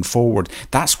going forward.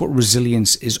 That's what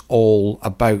resilience is all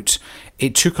about.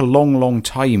 It took a long, long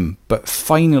time, but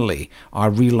finally I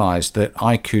realised that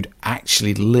I could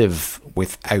actually live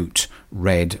without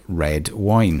red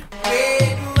wine.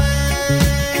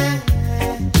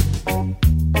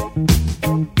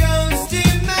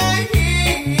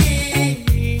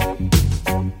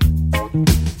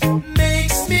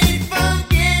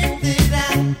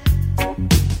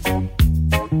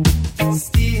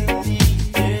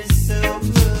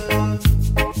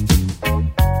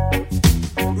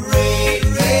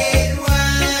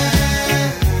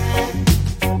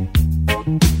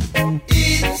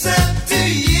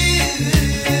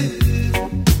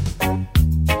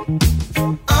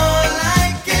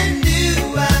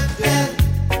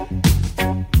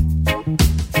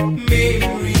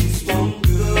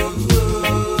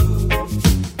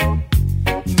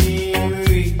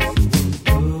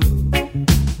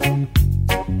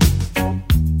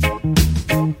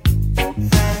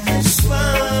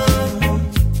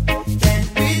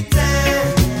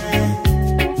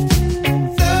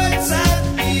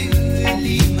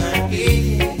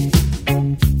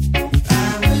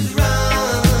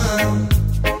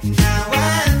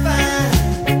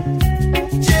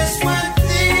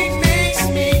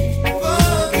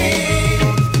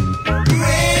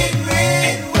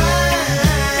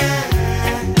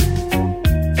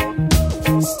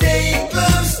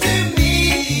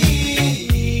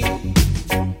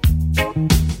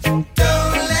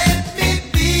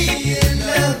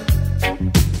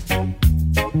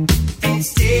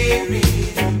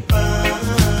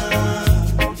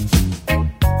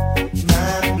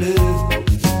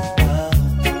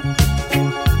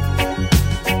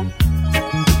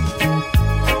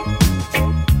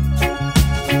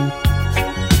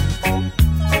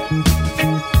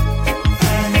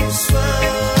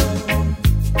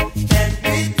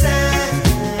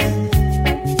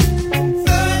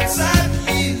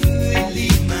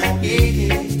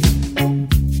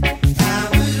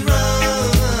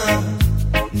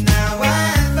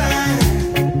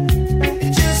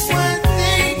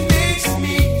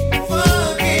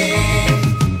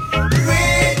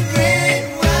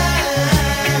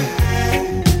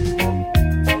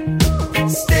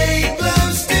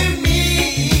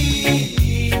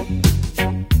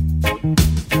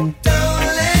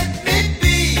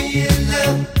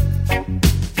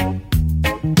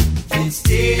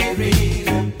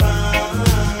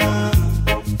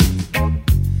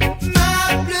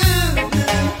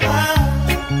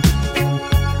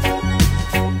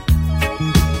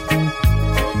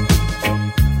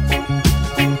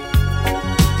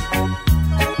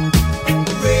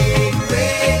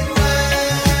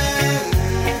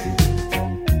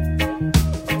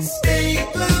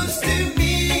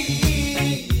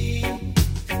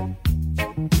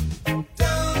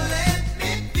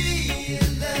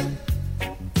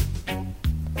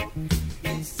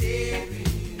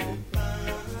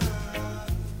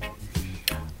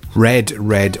 Red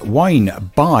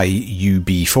Wine by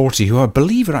UB40, who I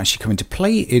believe are actually coming to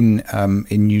play in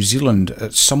New Zealand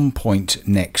at some point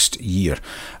next year,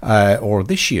 or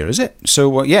this year, is it?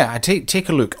 So yeah, take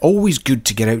a look. Always good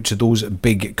to get out to those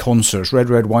big concerts.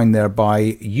 Red Wine there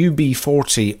by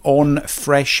UB40 on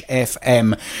Fresh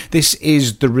FM. This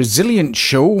is The Resilient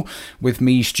Show with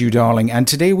me, Stu Darling, and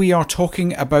today we are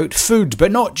talking about food,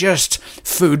 but not just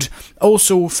food,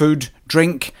 also food,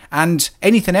 drink, and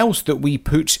anything else that we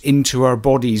put into our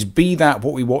bodies, be that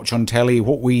what we watch on telly,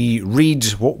 what we read,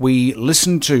 what we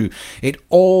listen to. It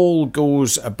all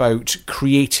goes about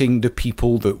creating the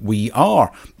people that we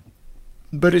are.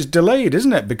 But it's delayed,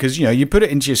 isn't it? Because, you know, you put it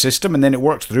into your system and then it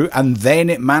works through and then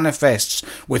it manifests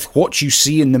with what you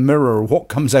see in the mirror or what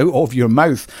comes out of your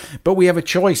mouth. But we have a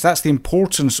choice. That's the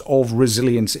importance of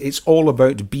resilience. It's all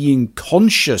about being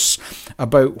conscious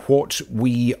about what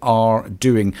we are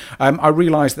doing. I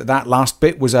realised that last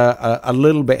bit was a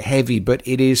little bit heavy, but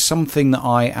it is something that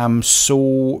I am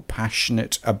so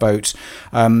passionate about.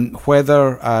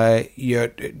 Whether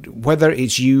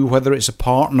it's you, whether it's a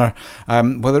partner,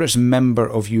 whether it's a member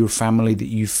of your family that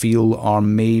you feel are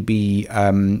maybe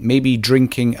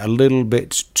drinking a little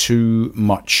bit too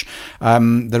much.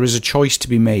 There is a choice to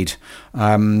be made,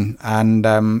 and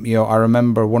I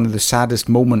remember one of the saddest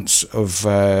moments of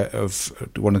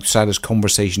one of the saddest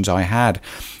conversations I had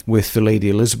with the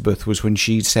Lady Elizabeth was when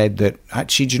she said that,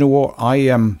 actually, do you know what,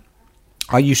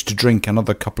 I used to drink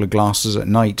another couple of glasses at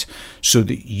night so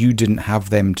that you didn't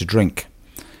have them to drink.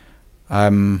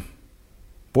 What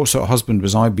sort of husband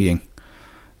was I being?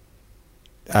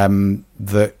 If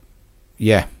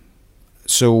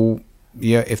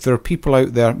there are people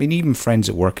out there, I mean, even friends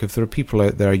at work, if there are people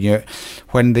out there,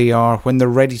 when they're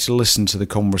ready to listen to the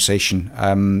conversation,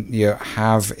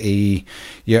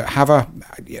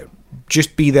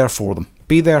 just be there for them.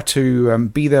 Be there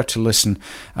to listen,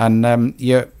 and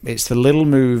it's the little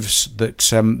moves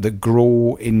that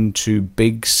grow into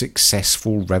big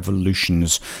successful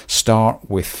revolutions. Start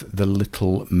with the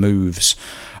little moves.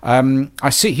 I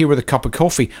sit here with a cup of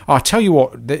coffee. I'll tell you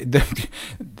what, the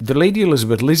Lady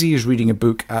Elizabeth, Lizzie, is reading a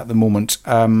book at the moment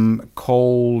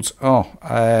called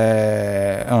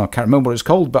I can't remember what it's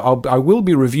called, but I will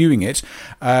be reviewing it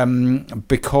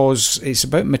because it's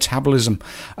about metabolism.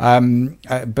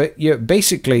 But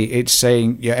basically it's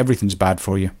saying everything's bad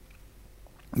for you.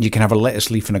 You can have a lettuce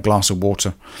leaf and a glass of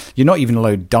water. You're not even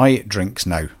allowed diet drinks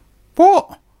now.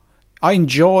 What? I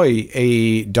enjoy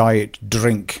a diet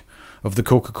drink of the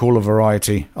Coca-Cola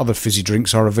variety. Other fizzy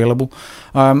drinks are available.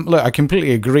 Look, I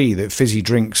completely agree that fizzy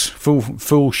drinks,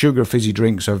 full sugar fizzy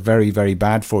drinks, are very, very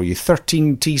bad for you.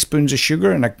 13 teaspoons of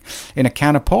sugar in a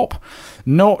can of pop,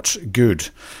 not good.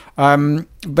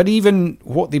 But even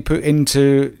what they put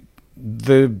into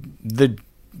the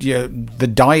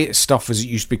diet stuff, as it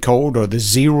used to be called, or the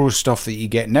zero stuff that you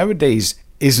get nowadays,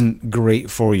 isn't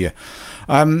great for you.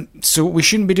 So we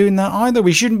shouldn't be doing that either.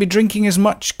 We shouldn't be drinking as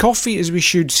much coffee as we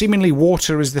should. Seemingly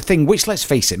water is the thing, which, let's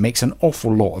face it, makes an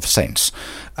awful lot of sense.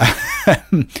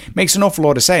 Makes an awful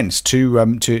lot of sense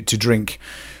to drink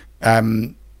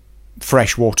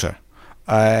fresh water.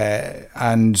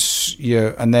 And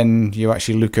then you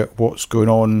actually look at what's going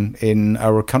on in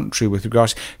our country with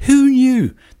regards. Who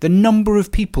knew the number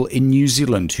of people in New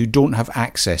Zealand who don't have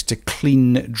access to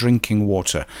clean drinking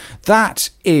water? That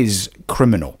is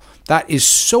criminal. That is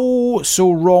so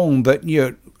wrong that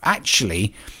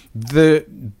actually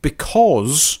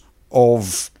because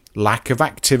of lack of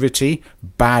activity,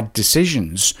 bad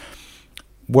decisions,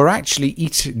 we're actually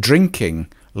drinking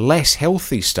less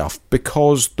healthy stuff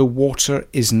because the water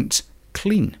isn't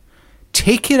clean.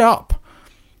 Take it up.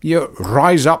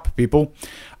 Rise up, people.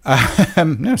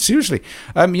 No, seriously.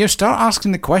 Start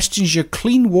asking the questions. Your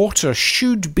clean water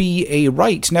should be a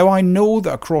right. Now, I know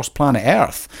that across planet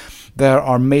Earth there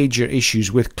are major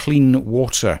issues with clean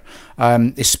water,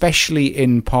 especially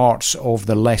in parts of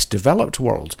the less developed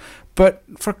world. But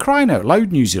for crying out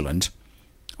loud, New Zealand,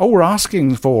 all we're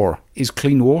asking for is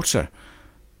clean water,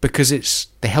 because it's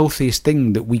the healthiest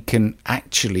thing that we can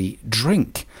actually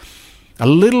drink. A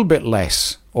little bit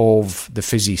less of the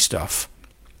fizzy stuff.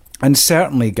 And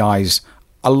certainly, guys,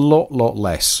 a lot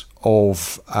less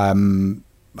of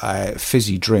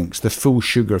fizzy drinks, the full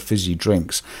sugar fizzy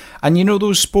drinks. And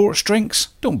those sports drinks?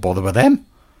 Don't bother with them.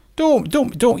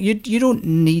 You don't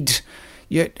need,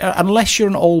 unless you're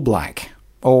an All Black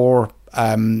or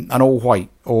an All White,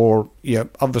 or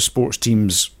other sports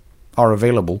teams are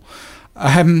available.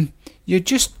 You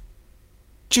just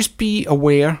just be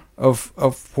aware of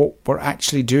what we're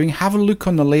actually doing. Have a look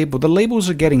on the label. The labels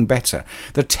are getting better.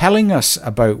 They're telling us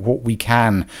about what we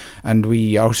can, and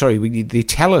they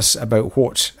tell us about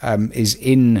what is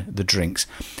in the drinks.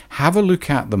 Have a look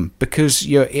at them, because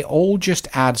it all just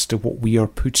adds to what we are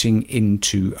putting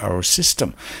into our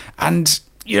system. And,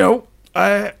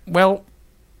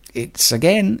 it's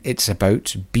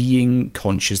about being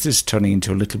conscious. This is turning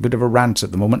into a little bit of a rant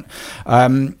at the moment,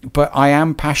 but I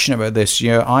am passionate about this.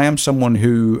 I am someone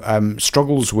who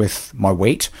struggles with my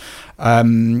weight,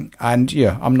 and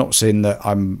I'm not saying that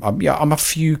I'm a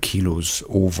few kilos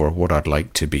over what I'd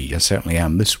like to be. I certainly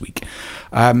am this week.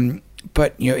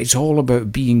 But it's all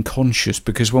about being conscious,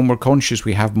 because when we're conscious,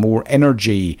 we have more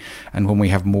energy, and when we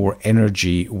have more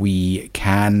energy, we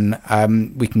can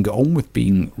get on with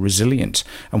being resilient.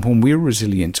 And when we're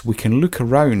resilient, we can look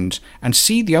around and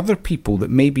see the other people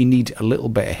that maybe need a little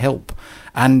bit of help,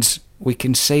 and we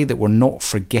can say that we're not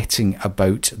forgetting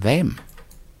about them.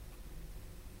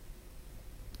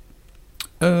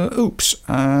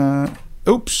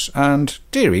 Oops, and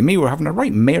dearie me, we're having a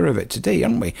right mare of it today,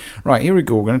 aren't we? Right, here we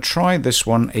go. We're going to try this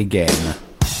one again.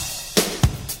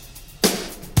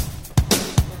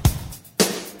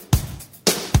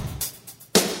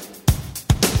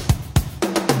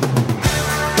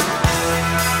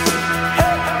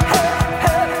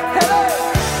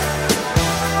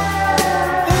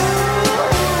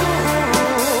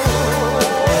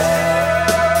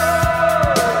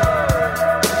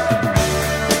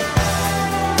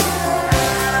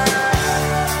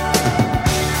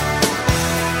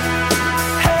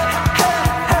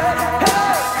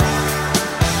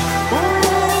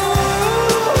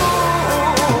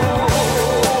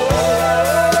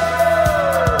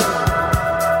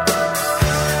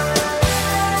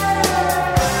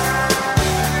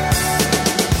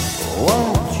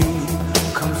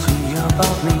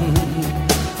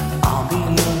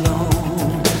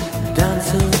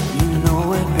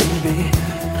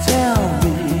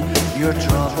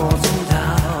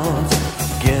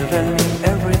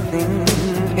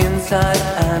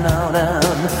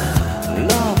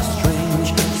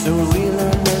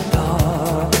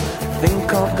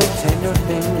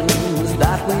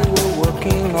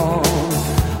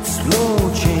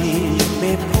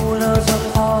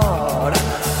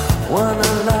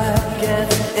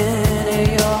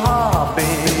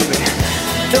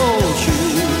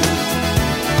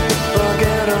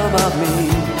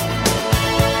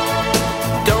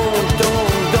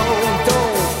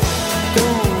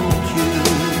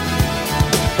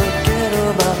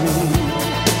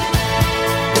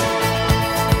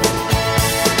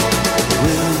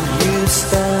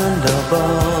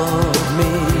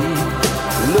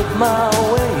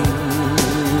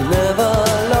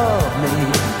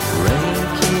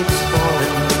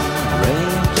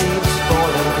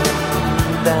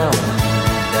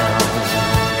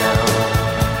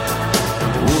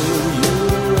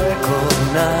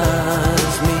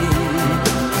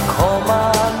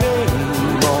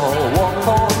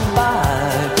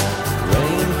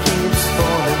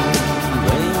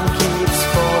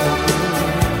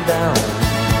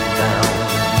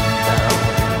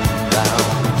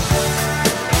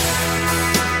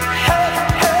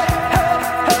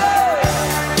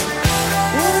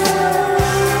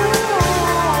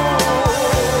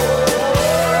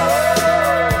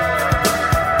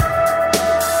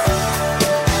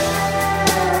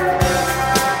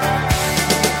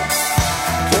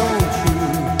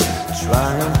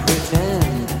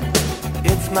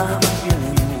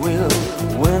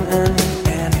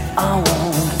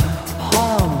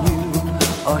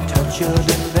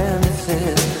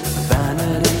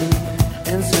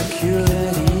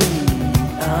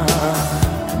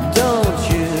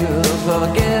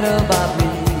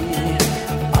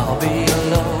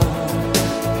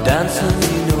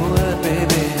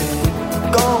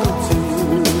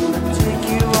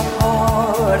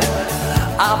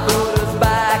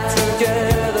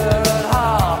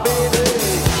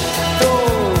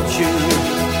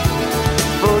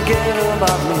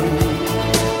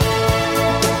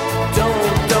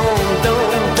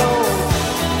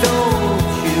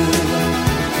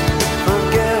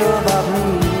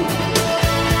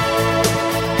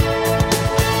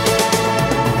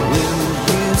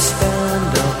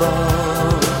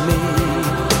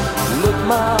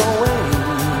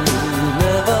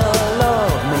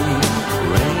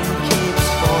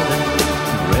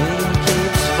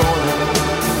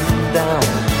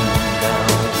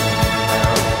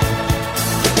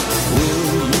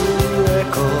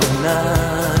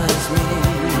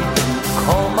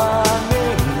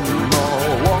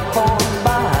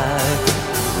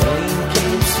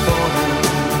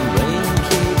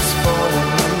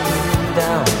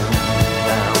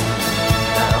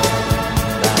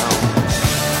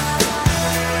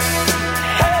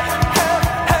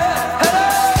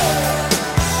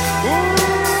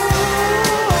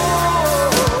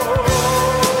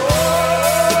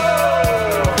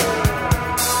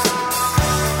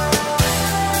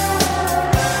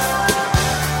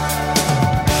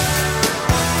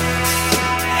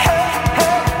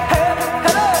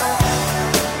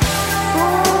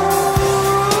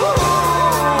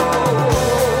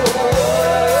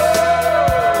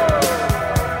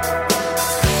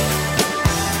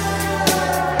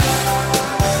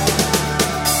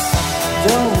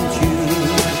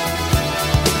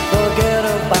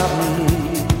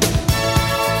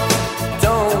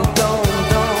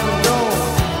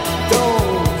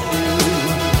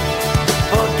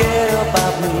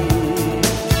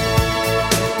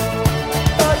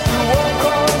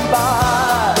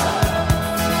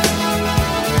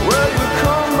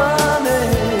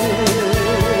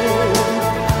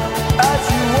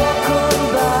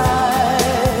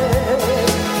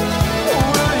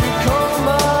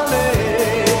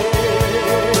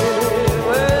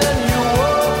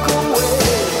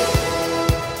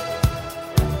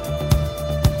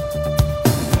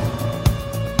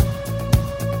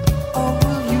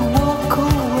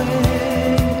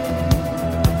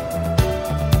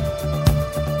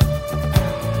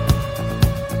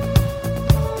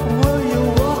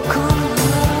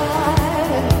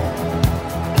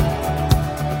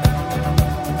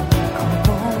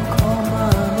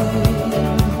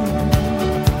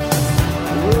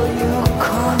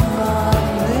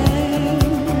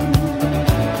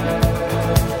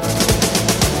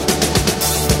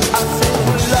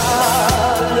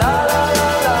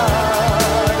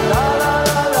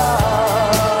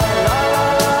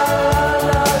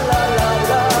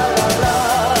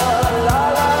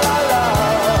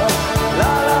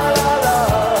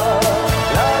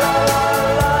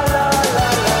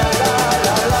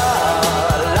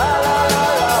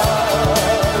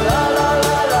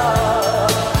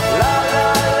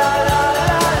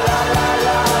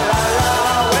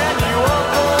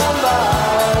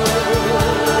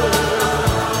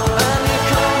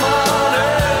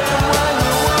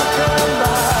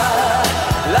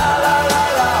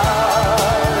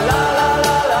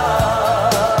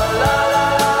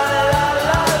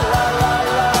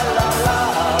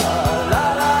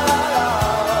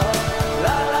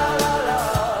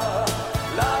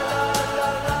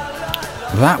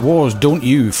 That was Don't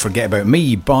You Forget About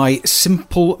Me by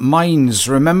Simple Minds.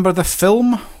 Remember the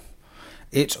film?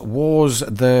 It was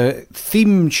the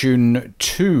theme tune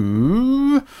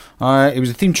to... it was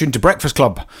the theme tune to Breakfast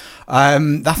Club.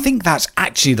 I think that's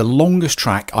actually the longest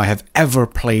track I have ever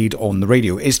played on the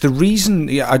radio. It's the reason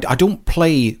I don't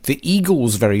play the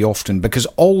Eagles very often, because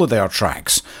all of their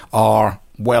tracks are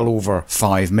well over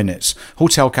 5 minutes.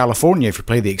 Hotel California, if you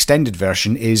play the extended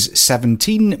version, is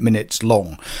 17 minutes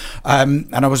long. And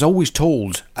I was always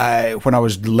told when I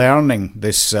was learning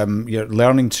this,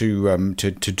 learning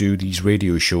to do these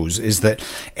radio shows, is that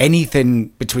anything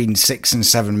between 6 and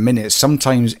 7 minutes,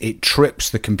 sometimes it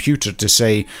trips the computer to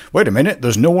say, wait a minute,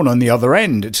 there's no one on the other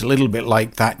end. It's a little bit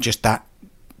like that, just that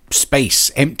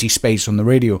space, empty space on the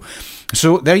radio.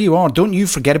 So there you are. Don't You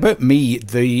Forget About Me,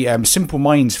 the Simple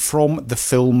Minds from the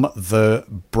film The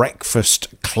Breakfast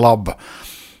Club.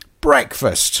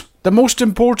 Breakfast, the most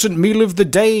important meal of the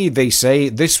day, they say.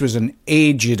 This was an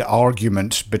aged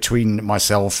argument between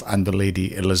myself and the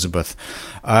Lady Elizabeth.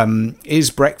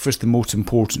 Is breakfast the most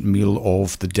important meal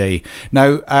of the day?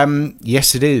 Now,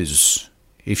 yes, it is.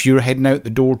 If you're heading out the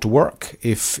door to work,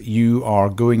 if you are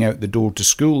going out the door to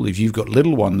school, if you've got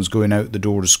little ones going out the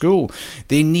door to school,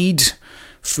 they need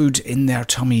food in their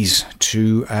tummies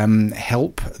to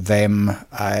help them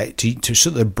so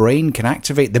their brain can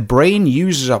activate. The brain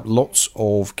uses up lots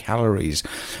of calories.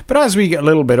 But as we get a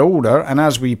little bit older, and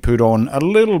as we put on a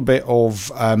little bit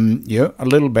of a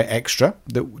little bit extra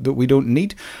that we don't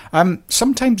need,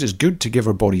 sometimes it's good to give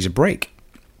our bodies a break.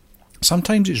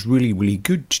 Sometimes it's really, really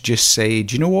good to just say,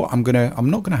 do you know what, I'm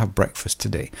not gonna have breakfast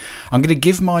today. I'm gonna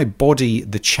give my body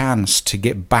the chance to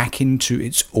get back into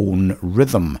its own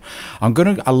rhythm. I'm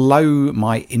gonna allow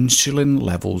my insulin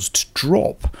levels to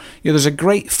drop. There's a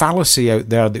great fallacy out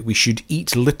there that we should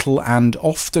eat little and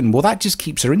often. Well, that just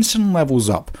keeps our insulin levels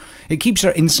up. It keeps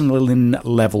our insulin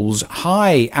levels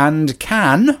high and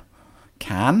can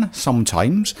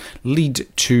sometimes lead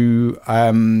to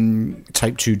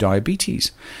type 2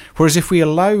 diabetes. Whereas if we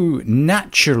allow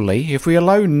nature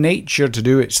to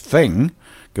do its thing,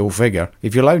 go figure,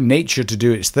 if you allow nature to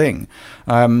do its thing,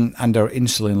 and our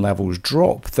insulin levels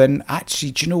drop, then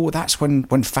actually, do you know, that's when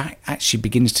fat actually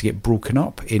begins to get broken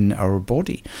up in our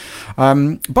body.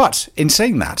 But in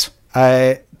saying that,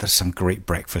 there's some great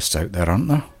breakfasts out there, aren't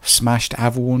there? Smashed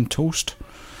avocado toast,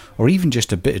 or even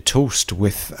just a bit of toast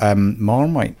with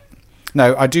Marmite.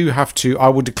 Now, I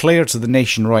will declare to the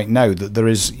nation right now that there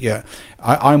is,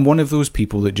 I'm one of those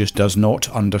people that just does not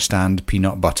understand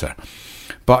peanut butter.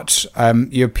 But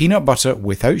peanut butter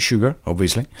without sugar,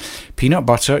 obviously. Peanut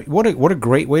butter, what a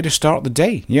great way to start the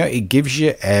day. Yeah, it gives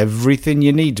you everything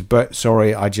you need. But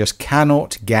sorry, I just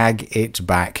cannot gag it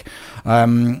back.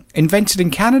 Invented in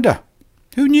Canada.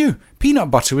 Who knew? Peanut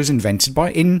butter was invented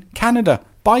in Canada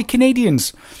by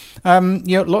Canadians.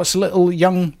 Lots of little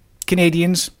young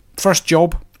Canadians, first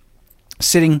job,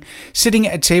 sitting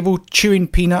at a table, chewing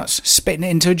peanuts, spitting it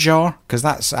into a jar, because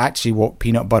that's actually what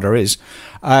peanut butter is.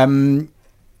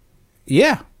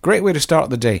 Great way to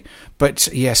start the day. But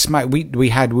yes, we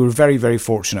were very, very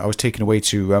fortunate. I was taken away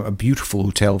to a beautiful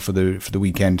hotel for the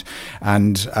weekend,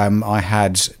 and I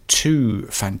had 2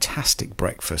 fantastic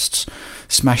breakfasts: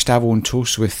 smashed avocado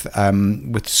toast with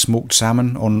smoked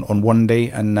salmon on one day,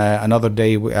 and another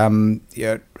day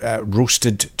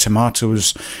roasted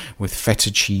tomatoes with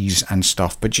feta cheese and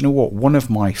stuff. But you know what? One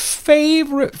of my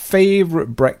favorite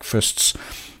breakfasts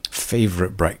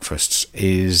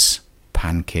is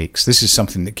pancakes. This is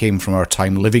something that came from our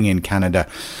time living in Canada,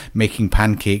 making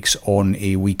pancakes on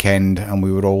a weekend, and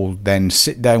we would all then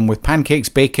sit down with pancakes,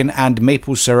 bacon and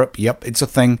maple syrup. Yep, it's a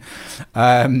thing.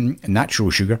 Natural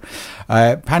sugar.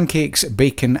 Pancakes,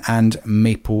 bacon and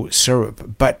maple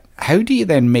syrup. But how do you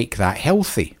then make that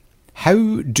healthy?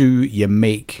 How do you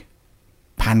make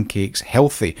pancakes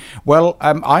healthy? Well,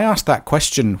 I asked that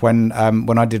question when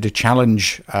I did a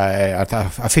challenge, a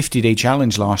 50-day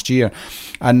challenge last year,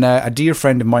 and a dear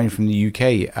friend of mine from the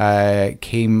UK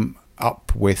came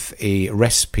up with a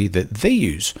recipe that they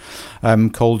use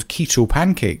called keto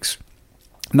pancakes.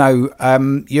 Now,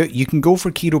 you can go for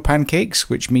keto pancakes,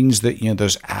 which means that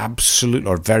there's absolute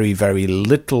or very, very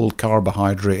little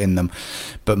carbohydrate in them.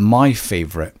 But my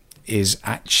favourite is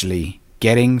actually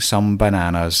getting some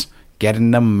bananas,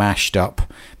 getting them mashed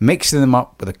up, mixing them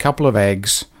up with a couple of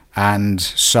eggs and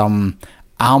some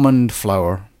almond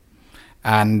flour,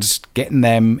 and getting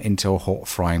them into a hot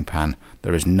frying pan.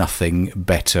 There is nothing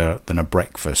better than a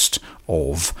breakfast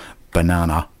of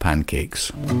banana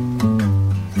pancakes.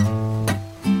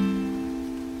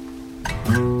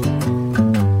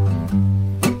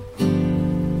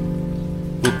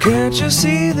 Well, can't you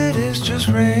see that it's just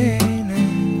raining?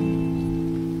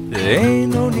 There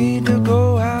ain't no need to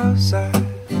go outside.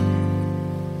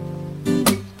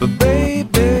 But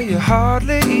baby, you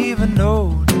hardly even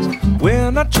notice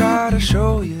when I try to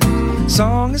show you.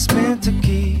 Song is meant to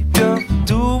keep you from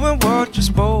doing what you're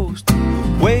supposed to.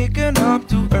 Waking up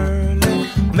too early,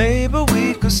 maybe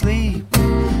we could sleep.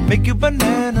 Make you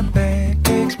banana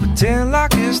pancakes, pretend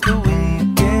like it's the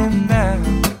weekend now.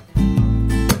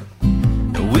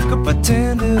 And we could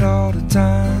pretend it all the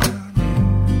time.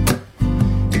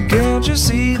 And can't you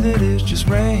see that it's just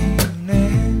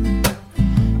raining?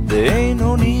 There ain't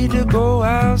no need to go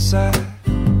outside.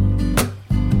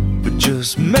 But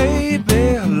just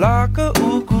maybe like a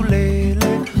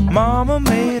ukulele, mama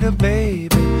made a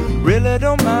baby. Really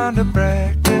don't mind the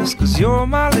practice, 'cause you're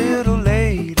my little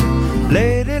lady.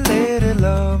 Lady, lady,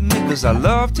 love me, 'cause I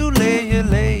love to lay you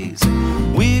lazy.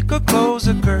 We could close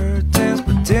the curtains,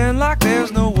 pretend like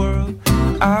there's no world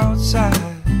outside.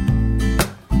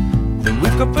 Then we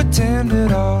could pretend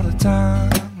it all the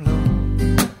time,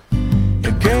 Lord.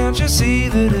 And can't you see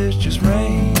that it's just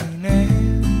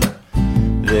raining?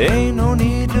 There ain't no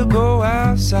need to go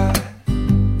outside.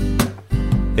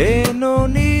 Ain't no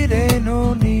need, ain't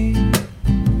no need.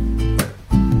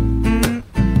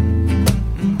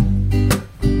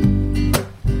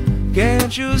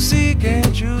 Can't you see,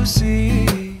 can't you see?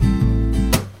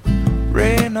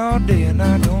 Rain all day and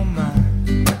I don't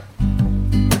mind.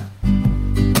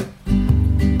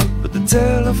 But the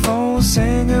telephone's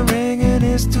singing, ringing,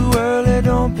 it's too early,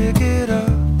 don't pick it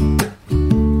up.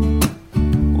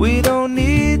 We don't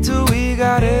need to, we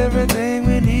got everything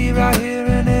we need right here,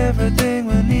 and everything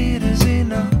we need is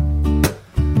enough.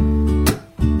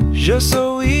 Just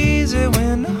so easy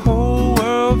when the whole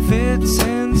world fits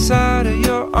inside of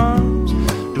your arms.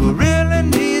 Do we really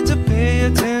need to pay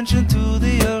attention to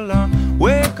the alarm?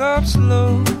 Wake up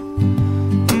slow,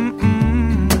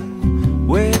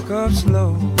 wake up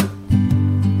slow.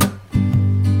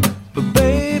 But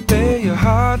baby, you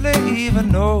hardly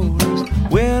even notice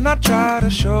when I try to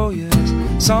show you this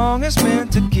song is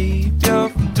meant to keep you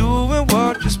from doing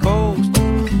what you're supposed to.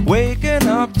 Waking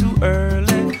up too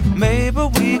early, maybe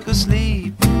we could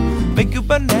sleep. Make you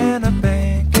banana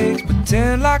pancakes,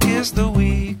 pretend like it's the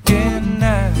weekend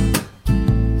now.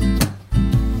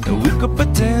 And we could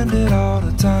pretend it all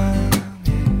the time,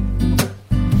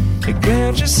 yeah. And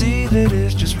can't you see that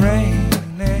it's just raining?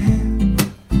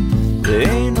 There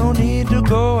ain't no need to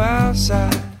go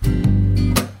outside.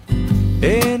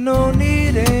 Ain't no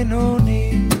need, ain't no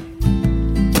need.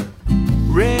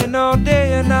 Rain all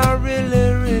day and I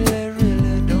really, really,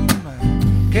 really don't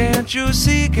mind. Can't you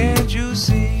see, can't you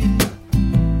see?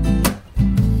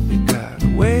 You gotta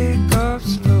wake up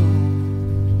slow.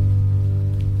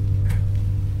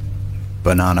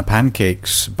 Banana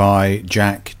Pancakes by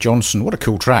Jack Johnson. What a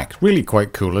cool track. Really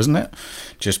quite cool, isn't it?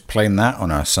 Just playing that on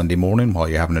a Sunday morning while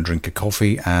you're having a drink of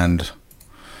coffee and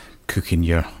cooking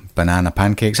your banana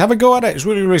pancakes. Have a go at it. It's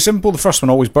really, really simple. The first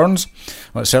one always burns.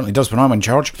 Well, it certainly does when I'm in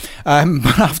charge.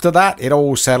 But after that, it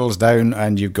all settles down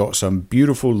and you've got some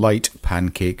beautiful light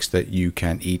pancakes that you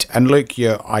can eat. And look,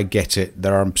 yeah, I get it.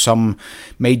 There are some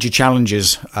major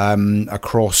challenges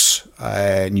across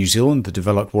New Zealand, the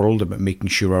developed world, about making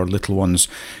sure our little ones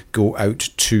go out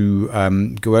to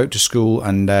school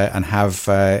and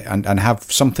have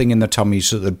something in their tummies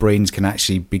so that their brains can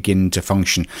actually begin to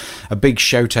function. A big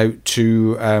shout out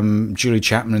to Julie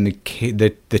Chapman and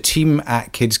the team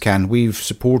at KidsCan. We've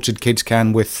supported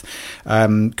KidsCan with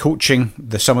coaching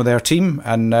some of their team,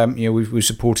 and we've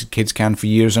supported KidsCan for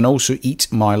years, and also Eat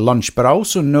My Lunch. But I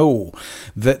also know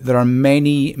that there are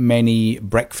many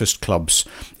breakfast clubs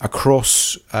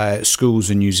across schools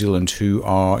in New Zealand who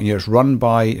are, it's run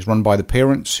by the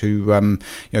parents who,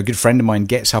 a good friend of mine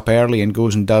gets up early and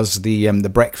goes and does the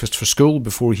breakfast for school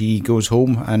before he goes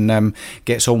home and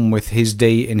gets on with his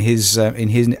day in his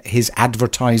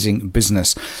advertising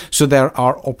business. So there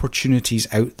are opportunities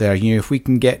out there. If we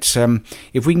can get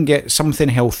something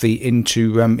healthy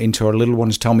into our little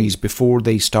ones' tummies before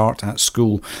they start at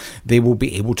school, they will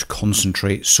be able to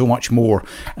concentrate so much more,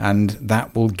 and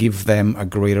that will give them a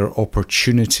greater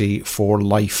opportunity for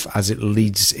life as they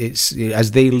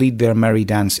lead their merry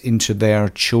dance into their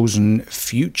chosen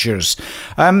futures.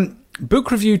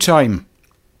 Book review time.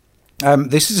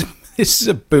 This is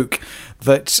a book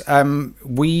that I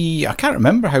can't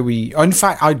remember how in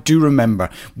fact I do remember,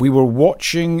 we were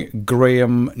watching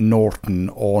Graham Norton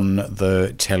on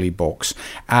the telly box,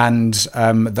 and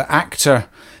the actor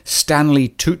Stanley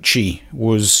Tucci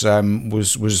was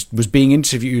being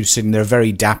interviewed, sitting there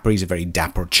very dapper. He's a very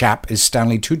dapper chap, is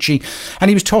Stanley Tucci, and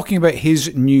he was talking about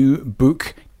his new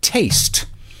book, Taste.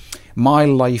 my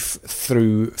life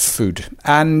through food,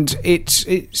 and it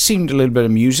seemed a little bit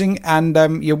amusing. And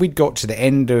we'd got to the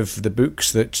end of the book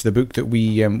that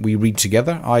we read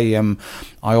together. I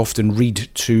often read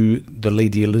to the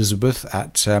Lady Elizabeth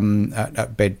at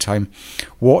bedtime.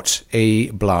 What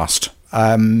a blast!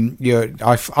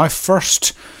 I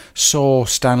first saw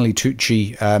Stanley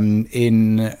Tucci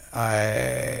in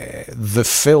the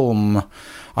film,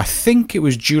 I think it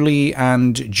was Julie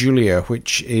and Julia,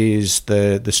 which is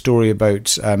the story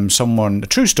about a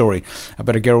true story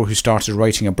about a girl who started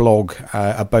writing a blog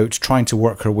about trying to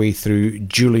work her way through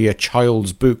Julia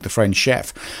Child's book, The French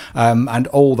Chef, and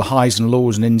all the highs and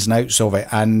lows and ins and outs of it.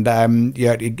 And a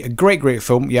great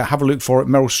film. Yeah, have a look for it.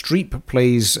 Meryl Streep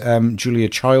plays Julia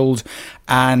Child,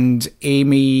 and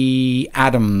Amy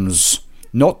Adams,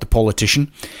 not the politician,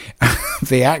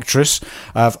 the actress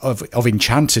of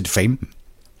Enchanted fame.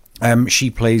 She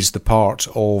plays the part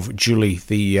of Julie,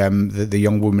 the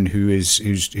young woman who's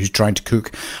trying to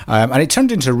cook, and it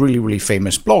turned into a really, really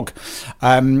famous blog.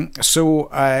 Stanley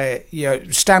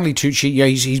Tucci,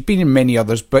 he's been in many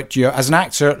others, but as an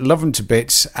actor, love him to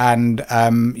bits, and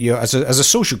as a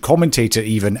social commentator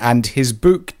even, and his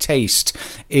book Taste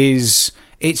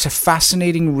it's a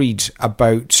fascinating read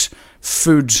about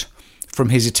food from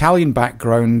his Italian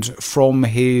background, from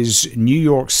his New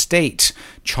York State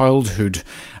childhood,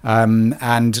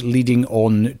 and leading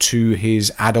on to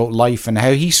his adult life, and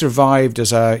how he survived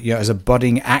as a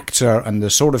budding actor, and the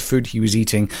sort of food he was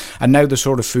eating, and now the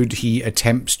sort of food he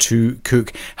attempts to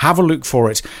cook. Have a look for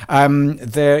it.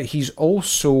 He's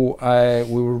also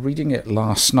we were reading it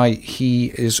last night.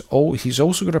 He's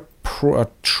also got a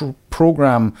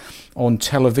program on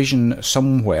television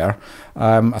somewhere.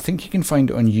 I think you can find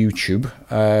it on YouTube.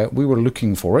 We were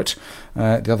looking for it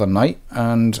the other night,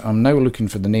 and I'm now looking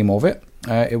for the name of it.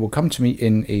 It will come to me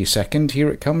in a second. Here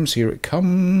it comes.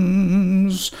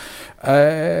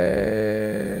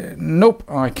 Nope,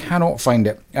 I cannot find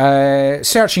it.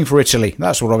 Searching for Italy.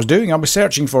 That's what I was doing. I was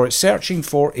searching for it. Searching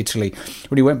for Italy.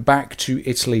 When he went back to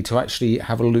Italy to actually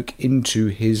have a look into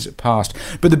his past.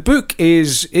 But the book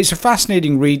it's a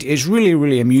fascinating read. It's really,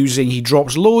 really amusing. He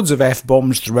drops loads of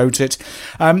F-bombs throughout it.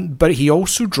 But he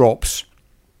also drops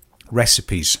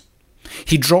recipes.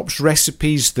 He drops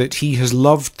recipes that he has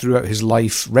loved throughout his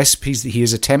life, recipes that he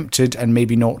has attempted and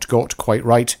maybe not got quite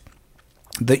right,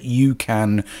 that you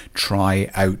can try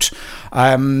out.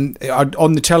 On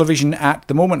the television at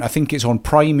the moment, I think it's on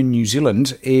Prime in New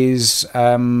Zealand, is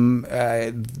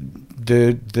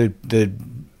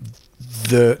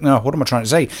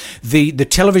the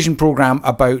television program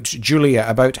about Julia,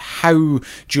 about how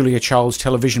Julia Child's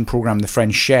television program, The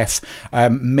French Chef,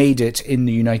 made it in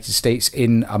the United States,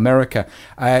 in America.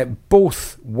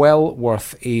 Both well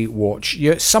worth a watch.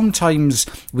 Sometimes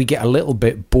we get a little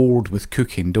bit bored with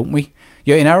cooking, don't we?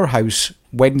 In our house,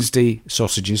 Wednesday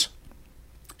sausages.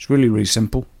 It's really, really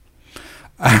simple.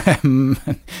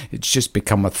 It's just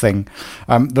become a thing.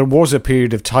 There was a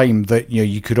period of time that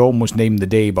you could almost name the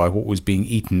day by what was being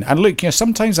eaten. And look,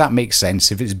 sometimes that makes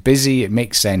sense. If it's busy, it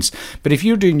makes sense. But if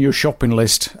you're doing your shopping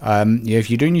list, if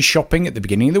you're doing your shopping at the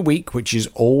beginning of the week, which is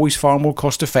always far more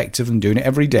cost effective than doing it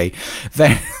every day,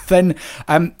 then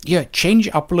change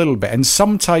it up a little bit. And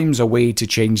sometimes a way to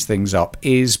change things up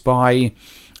is by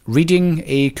reading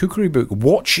a cookery book,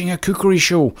 watching a cookery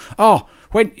show.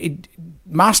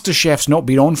 MasterChef's not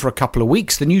been on for a couple of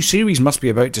weeks. The new series must be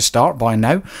about to start by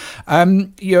now.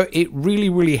 It really,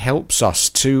 really helps us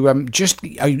to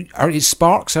it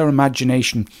sparks our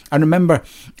imagination. And remember,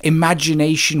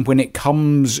 imagination when it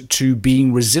comes to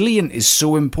being resilient is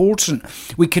so important.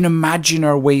 We can imagine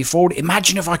our way forward.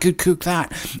 Imagine if I could cook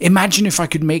that. Imagine if I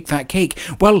could make that cake.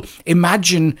 Well,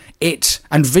 imagine it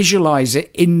and visualize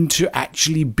it into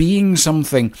actually being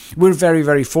something. We're very,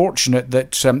 very fortunate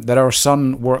that our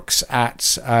son works at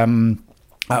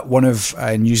one of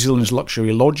New Zealand's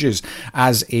luxury lodges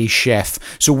as a chef,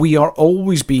 so we are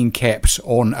always being kept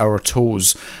on our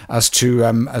toes as to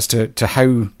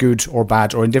how good or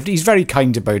bad or indifferent. He's very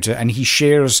kind about it, and he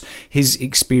shares his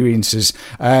experiences.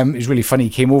 It's really funny. He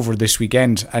came over this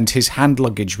weekend, and his hand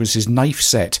luggage was his knife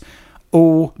set.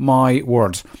 Oh my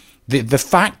word! The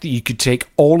fact that you could take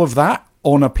all of that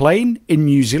on a plane in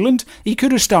New Zealand, he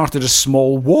could have started a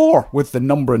small war with the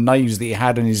number of knives that he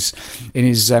had in his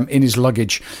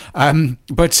luggage.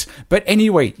 But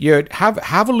anyway,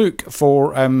 have a look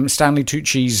for Stanley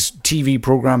Tucci's TV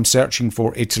program Searching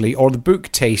for Italy, or the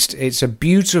book Taste. It's a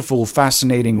beautiful,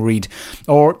 fascinating read.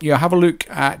 Or have a look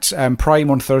at Prime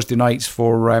on Thursday nights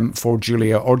for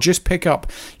Julia, or just pick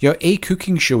up a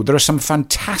cooking show. There are some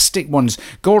fantastic ones.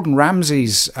 Gordon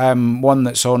Ramsay's one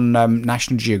that's on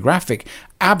National Geographic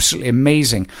Absolutely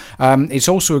amazing. It's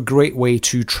also a great way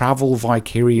to travel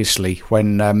vicariously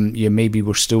when you maybe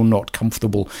were still not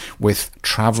comfortable with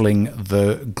travelling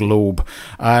the globe.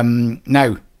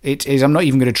 Now, it is. I'm not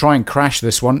even going to try and crash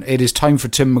this one. It is time for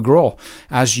Tim McGraw.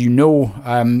 As you know,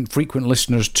 frequent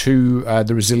listeners to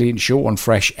The Resilient Show on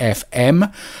Fresh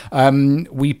FM,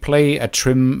 we play a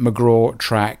Tim McGraw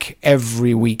track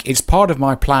every week. It's part of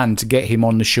my plan to get him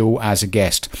on the show as a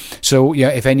guest. So, yeah,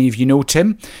 if any of you know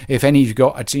Tim, if any of you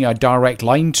got a direct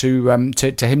line to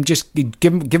him, just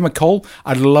give him a call.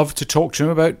 I'd love to talk to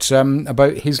him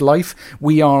about his life.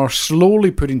 We are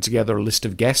slowly putting together a list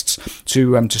of guests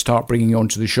to start bringing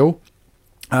onto the show.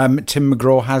 Tim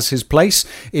McGraw has his place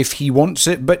if he wants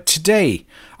it, but today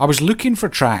I was looking for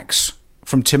tracks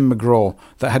from Tim McGraw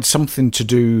that had something to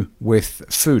do with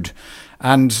food,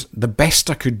 and the best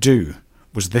I could do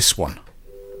was this one.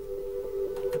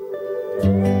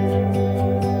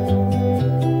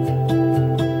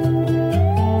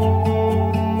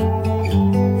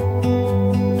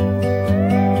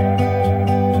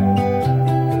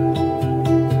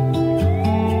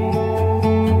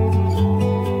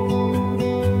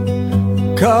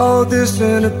 Call this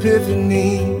an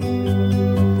epiphany,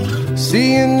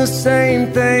 seeing the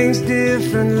same things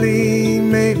differently.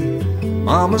 Maybe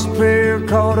mama's prayer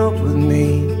caught up with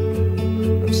me.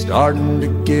 I'm starting to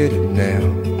get it now.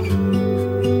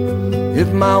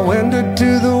 If my window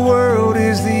to the world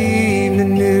is the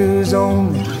evening news,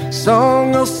 only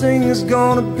song I'll sing is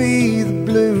gonna be the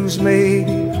blues.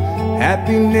 Maybe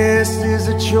happiness is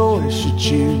a choice you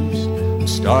choose. I'm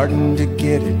starting to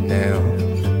get it now.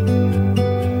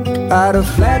 Out of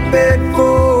flatbed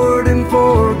Ford and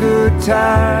 4 good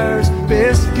tires,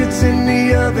 biscuits in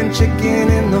the oven, chicken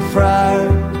in the fryer,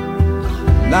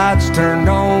 lights turned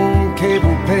on,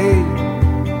 cable paid.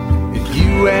 If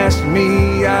you ask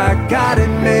me, I got it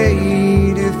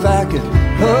made. If I could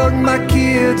hug my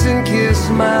kids and kiss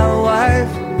my wife,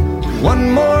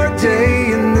 one more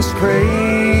day in this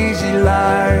crazy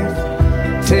life.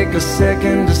 Take a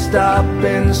second to stop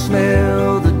and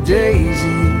smell the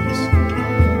daisies.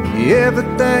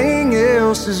 Everything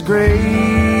else is gravy.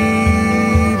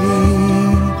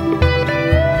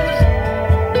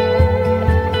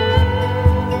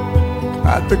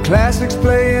 Got the classics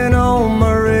playing on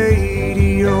my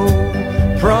radio,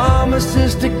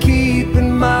 promises to keep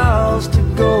and miles to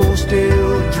go.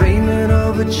 Still dreaming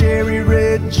of a cherry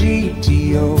red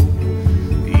GTO,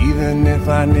 even if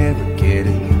I never get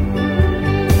it.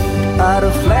 Out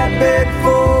of flatbed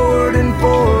Ford and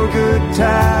 4 good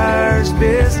tires,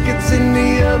 biscuits in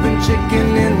the oven,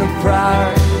 chicken in the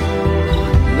fryer,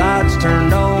 lights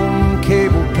turned on,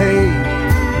 cable paid.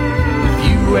 If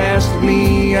you asked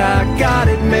me, I got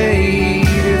it made.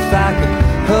 If I could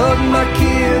hug my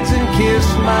kids and kiss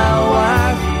my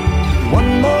wife,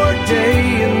 one more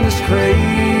day in this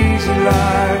crazy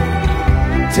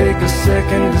life. Take a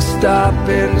second to stop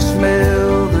and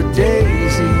smell the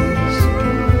daisies.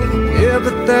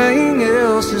 Everything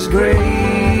else is gravy.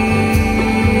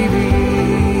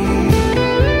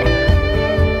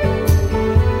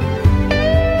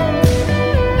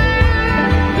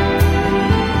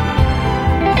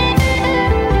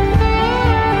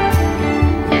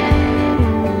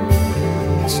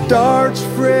 Starts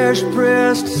fresh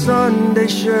pressed Sunday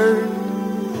shirt,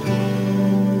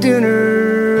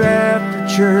 dinner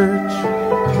after church,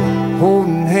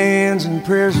 holding hands and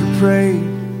prayers are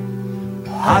prayed.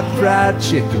 Hot fried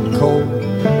chicken, cold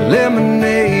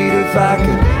lemonade. If I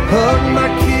could hug my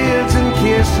kids and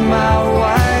kiss my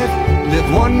wife,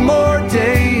 live one more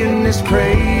day in this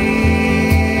crazy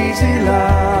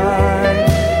life.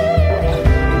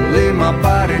 Lay my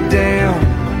body down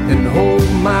and hold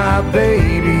my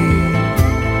baby.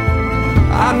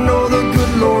 I know the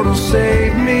good Lord will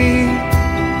save me.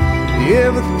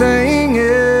 Everything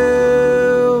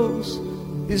else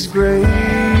is great.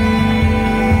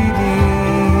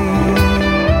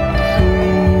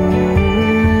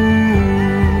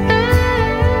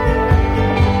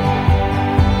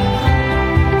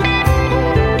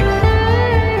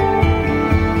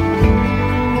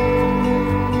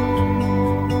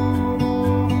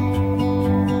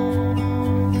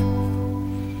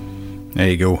 There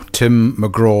you go, Tim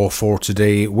McGraw for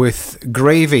today with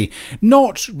Gravy.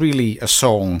 Not really a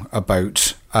song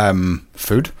about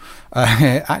food,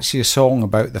 actually a song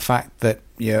about the fact that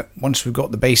once we've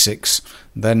got the basics,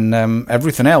 then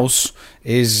everything else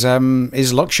is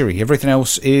luxury. Everything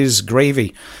else is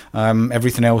gravy.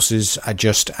 Everything else is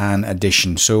just an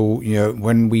addition. So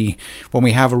when we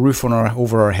have a roof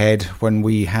over our head, when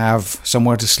we have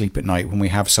somewhere to sleep at night, when we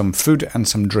have some food and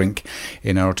some drink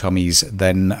in our tummies,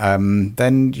 then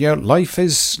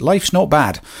life's not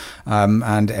bad,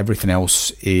 and everything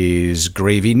else is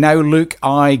gravy. Now, look,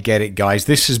 I get it, guys.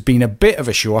 This has been a bit of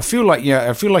a show. I feel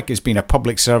like it's been a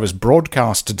public service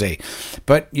broadcast today,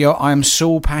 but I'm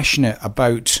so passionate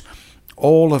about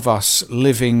all of us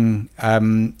living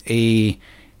a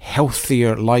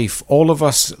healthier life, all of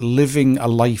us living a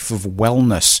life of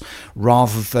wellness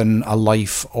rather than a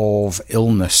life of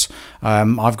illness.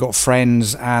 I've got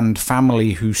friends and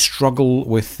family who struggle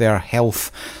with their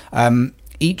health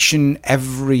each and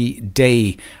every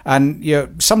day,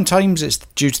 and sometimes it's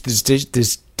due to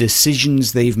this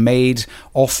decisions they've made.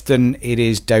 Often it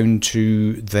is down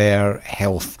to their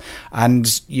health,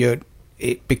 and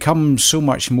it becomes so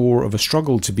much more of a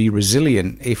struggle to be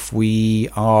resilient if we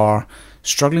are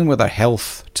struggling with our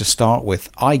health to start with.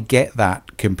 I get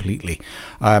that completely.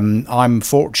 I'm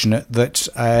fortunate that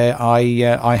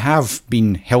I have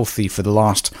been healthy for the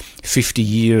last 50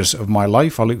 years of my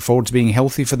life. I look forward to being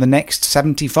healthy for the next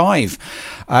 75.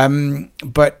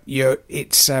 But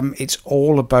it's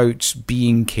all about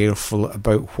being careful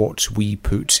about what we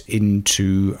put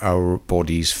into our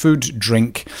bodies. Food,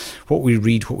 drink, what we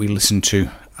read, what we listen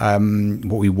to,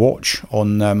 what we watch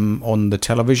on the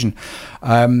television.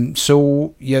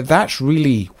 So that's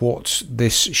really what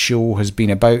this show has been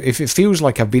about. If it feels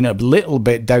like I've been a little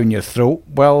bit down your throat,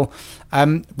 well,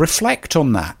 reflect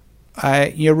on that.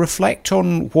 Reflect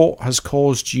on what has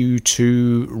caused you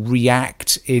to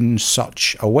react in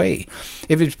such a way.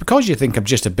 If it's because you think I'm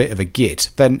just a bit of a git,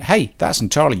 then hey, that's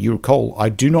entirely your call. I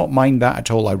do not mind that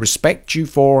at all. I respect you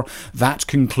for that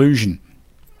conclusion.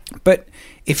 But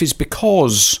if it's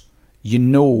because you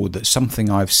know that something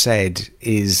I've said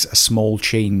is a small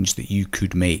change that you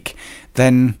could make,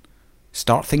 then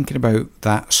start thinking about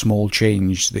that small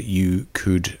change that you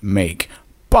could make.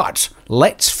 But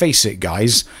let's face it,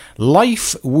 guys,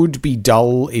 life would be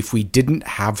dull if we didn't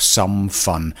have some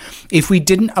fun, if we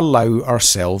didn't allow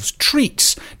ourselves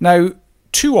treats. Now,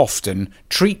 too often,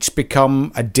 treats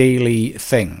become a daily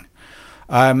thing.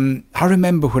 I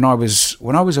remember when I was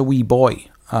a wee boy,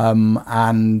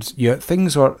 and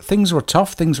things were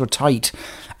tough, things were tight,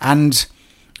 and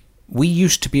we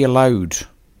used to be allowed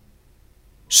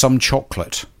some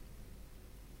chocolate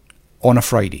on a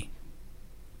Friday.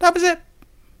 That was it.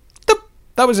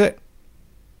 That was it.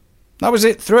 That was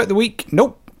it. Throughout the week,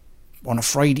 nope. On a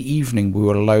Friday evening, we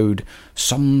were allowed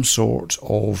some sort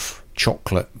of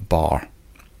chocolate bar.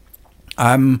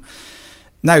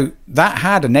 Now, that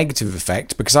had a negative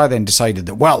effect because I then decided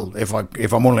that, well, if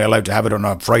I'm only allowed to have it on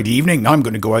a Friday evening, I'm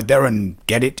going to go out there and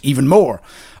get it even more.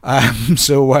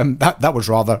 So that was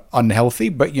rather unhealthy,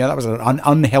 but that was an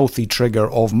unhealthy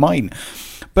trigger of mine.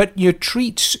 But your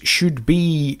treats should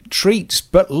be treats,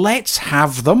 but let's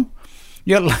have them.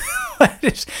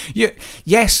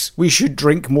 Yes, we should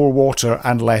drink more water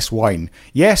and less wine.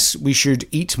 Yes, we should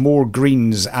eat more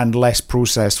greens and less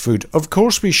processed food. Of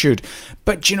course we should.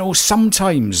 But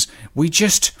sometimes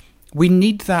we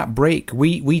need that break.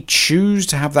 We choose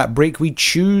to have that break. We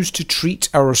choose to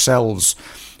treat ourselves.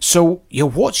 So,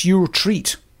 what's your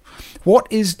treat? What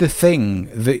is the thing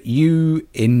that you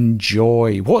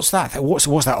enjoy? What's that? What's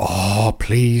that? Oh,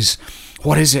 please.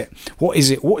 What is it? What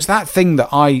is it? What's that thing that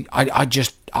I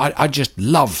just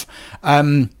love?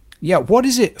 What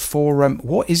is it for?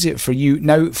 What is it for you?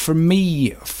 Now, for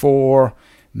me, for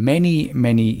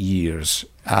many years,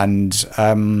 and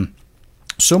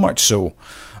so much so,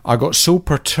 I got so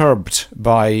perturbed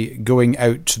by going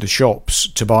out to the shops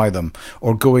to buy them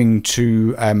or going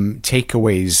to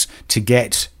takeaways to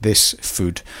get this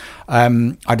food.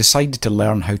 I decided to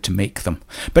learn how to make them,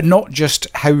 but not just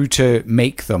how to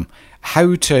make them.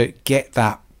 How to get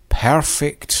that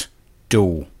perfect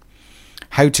dough,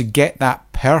 how to get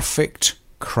that perfect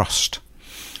crust,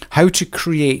 how to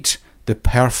create the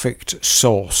perfect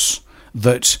sauce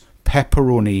that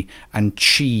pepperoni and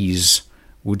cheese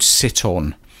would sit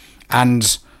on,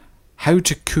 and how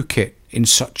to cook it in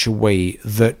such a way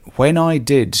that when I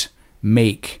did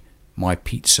make my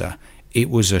pizza, it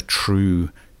was a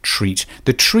true treat.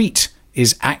 The treat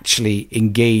is actually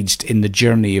engaged in the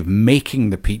journey of making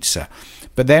the pizza.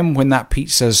 But then when that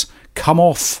pizza's come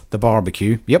off the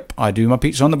barbecue, yep, I do my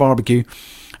pizza on the barbecue,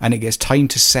 and it gets time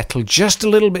to settle just a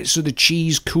little bit so the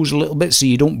cheese cools a little bit so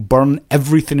you don't burn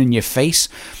everything in your face,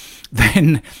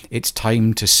 then it's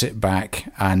time to sit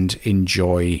back and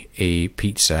enjoy a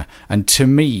pizza. And to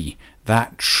me,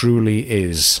 That truly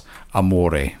is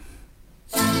amore. In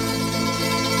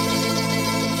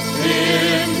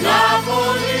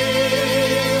Napoli,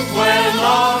 where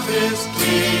love is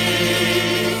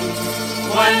king,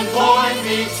 when boy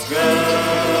meets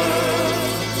girl,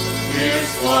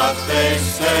 here's what they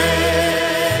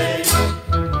say.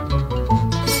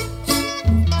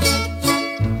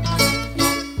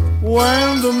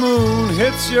 When the moon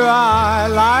hits your eye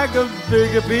like a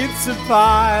big pizza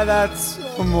pie, that's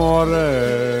amore.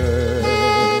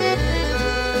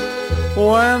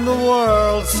 When the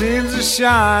world seems to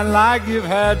shine like you've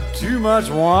had too much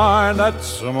wine,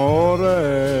 that's amore.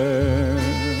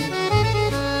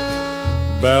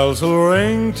 Bells will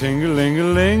ring,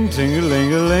 ting-a-ling-a-ling,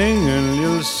 ting-a-ling-a-ling, and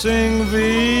you'll sing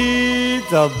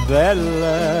Vita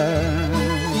Bella.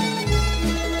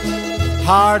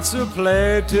 Hearts will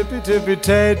play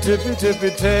tippy-tippy-tay,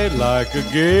 tippy-tippy-tay, like a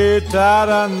gay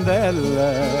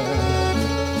tarantella.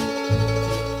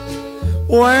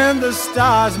 When the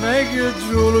stars make you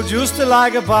drool, just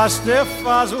like a pasta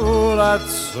fazool,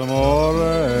 that's amore.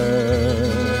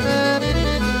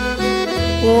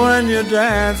 When you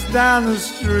dance down the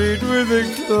street with a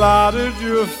cloud at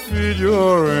your feet,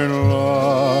 you're in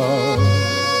love.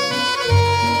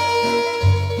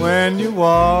 When you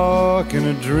walk in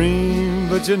a dream,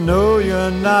 but you know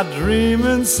you're not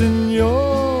dreaming,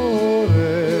 signore.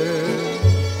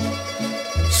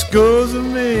 Scusa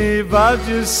me, but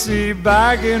you see,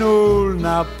 back in old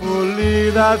Napoli,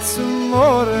 that's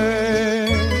amore. When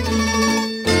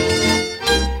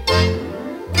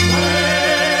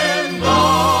the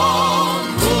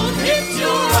moon hits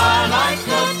your eye like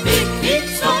a big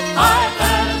pizza pie,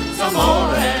 that's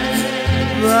amore.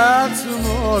 That's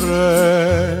amore.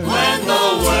 When the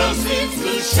world seems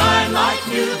to shine like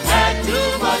you've had too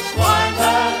much wine,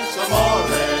 that's amore.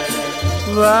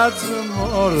 That's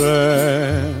amore.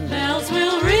 Bells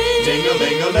will ring,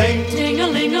 ting-a-ling-a-ling,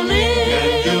 ting-a-ling-a-ling,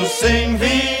 and you'll sing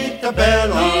Vita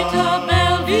Bella, Vita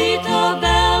Bella, Vita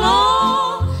Bella.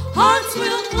 Hearts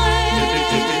will play,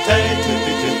 tippy-tippy-tay,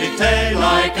 tippy-tippy-tay,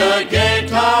 like a gay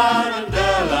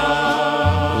tarantella.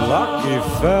 Lucky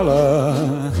fella.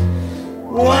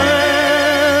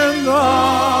 When the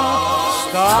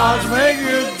stars make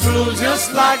you drool, just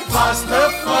like pasta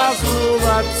fazool,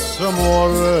 that's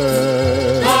amore.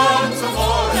 That's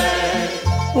amore.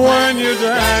 When you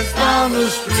dance down the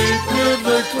street with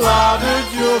the cloud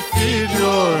at your feet,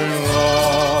 you're in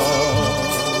love.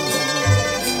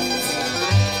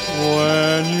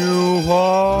 When you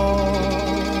walk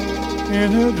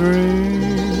in a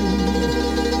dream,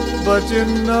 but you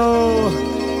know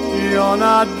you're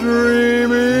not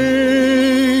dreaming,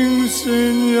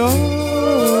 signore.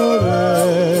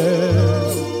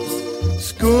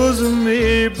 Scusa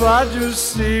me, but you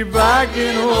see, back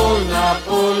in old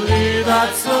Napoli,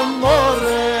 that's amore.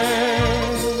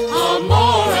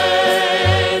 Amore,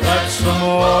 That's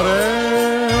amore.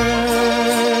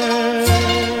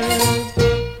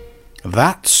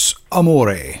 That's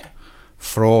amore.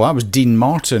 That was Dean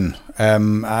Martin.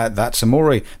 That's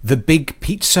amore. The big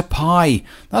pizza pie.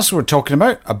 That's what we're talking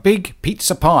about. A big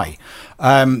pizza pie.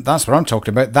 That's what I'm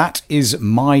talking about. That is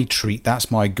my treat.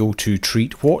 That's my go-to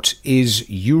treat. What is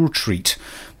your treat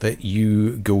that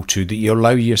you go to, that you allow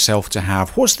yourself to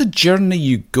have? What's the journey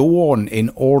you go on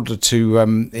in order to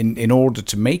in order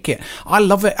to make it? I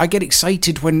love it. I get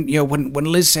excited when when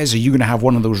Liz says, "Are you going to have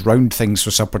one of those round things for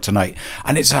supper tonight?"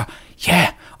 And it's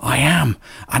yeah, I am,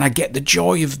 and I get the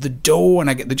joy of the dough, and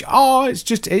I get the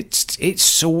it's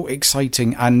so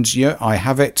exciting, and yeah, I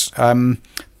have it.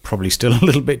 Probably still a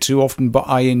little bit too often, but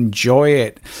I enjoy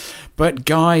it. But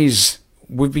guys,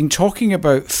 we've been talking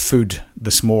about food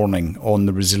this morning on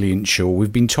the Resilient Show.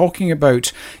 We've been talking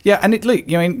about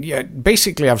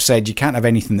basically I've said you can't have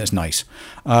anything that's nice.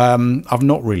 I've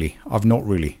not really.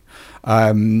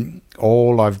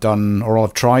 All I've done, or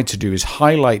I've tried to do, is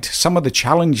highlight some of the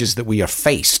challenges that we are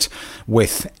faced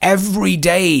with every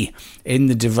day in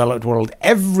the developed world,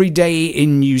 every day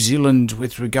in New Zealand,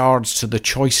 with regards to the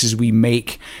choices we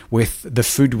make with the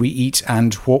food we eat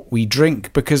and what we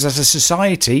drink. Because as a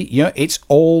society, it's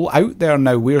all out there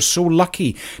now. We're so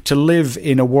lucky to live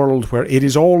in a world where it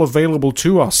is all available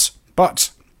to us. But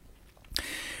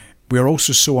we're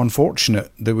also so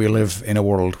unfortunate that we live in a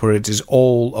world where it is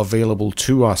all available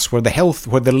to us, where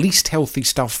the least healthy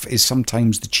stuff is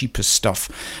sometimes the cheapest stuff,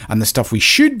 and the stuff we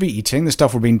should be eating, the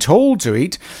stuff we're being told to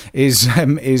eat, is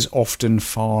often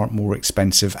far more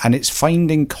expensive. And it's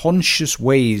finding conscious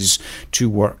ways to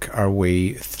work our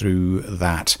way through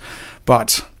that.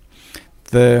 But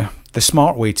the the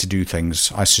smart way to do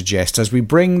things, I suggest. As we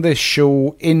bring this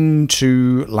show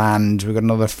into land, we've got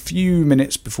another few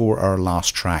minutes before our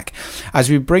last track. As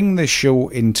we bring this show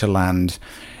into land,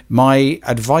 my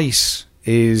advice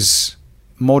is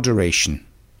moderation.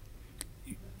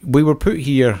 We were put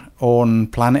here on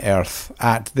planet Earth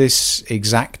at this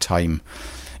exact time.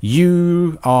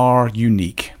 You are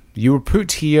unique. You were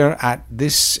put here at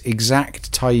this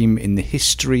exact time in the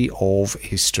history of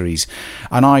histories.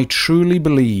 And I truly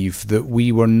believe that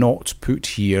we were not put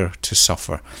here to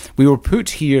suffer. We were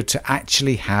put here to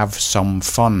actually have some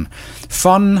fun.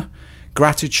 Fun,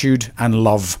 gratitude and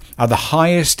love are the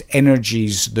highest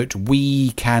energies that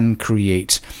we can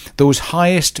create. Those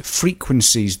highest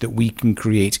frequencies that we can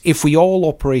create. If we all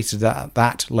operated at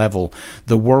that level,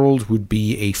 the world would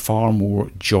be a far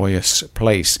more joyous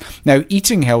place. Now,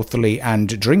 eating healthily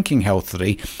and drinking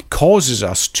healthily causes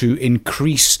us to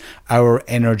increase our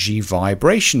energy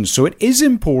vibrations. So it is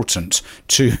important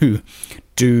to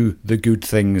do the good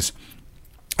things.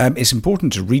 It's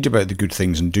important to read about the good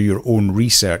things and do your own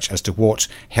research as to what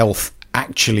health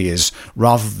actually is,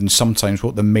 rather than sometimes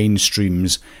what the mainstream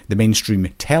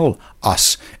tell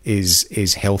us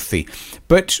is healthy.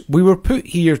 But we were put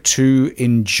here to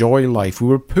enjoy life. We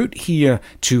were put here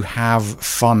to have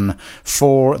fun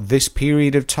for this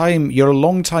period of time. You're a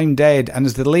long time dead, and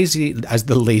as the lazy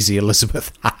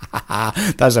Elizabeth,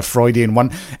 that's a Freudian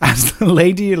one, as the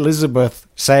Lady Elizabeth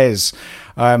says,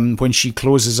 when she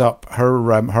closes up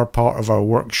her part of our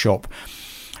workshop,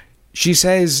 she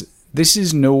says, this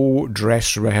is no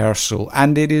dress rehearsal,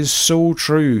 and it is so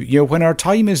true. You know, when our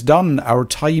time is done, our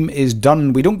time is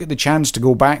done. We don't get the chance to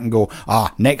go back and go,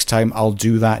 next time I'll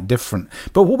do that different.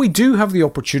 But what we do have the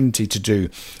opportunity to do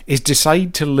is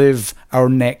decide to live our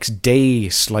next day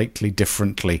slightly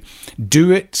differently.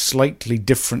 Do it slightly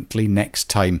differently next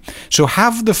time. So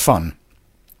have the fun.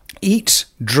 Eat,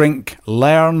 drink,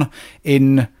 learn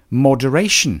in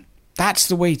moderation. That's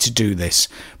the way to do this.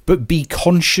 But be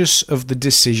conscious of the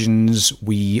decisions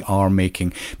we are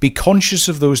making. Be conscious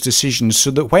of those decisions so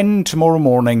that when tomorrow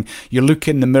morning you look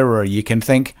in the mirror, you can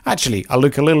think, actually, I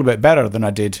look a little bit better than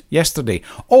I did yesterday.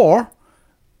 Or,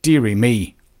 dearie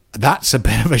me, that's a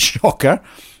bit of a shocker,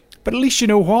 but at least you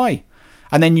know why.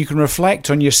 And then you can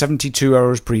reflect on your 72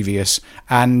 hours previous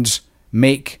and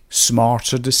make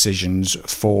smarter decisions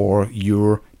for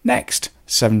your next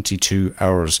 72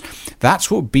 hours. That's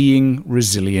what being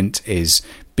resilient is.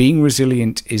 Being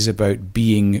resilient is about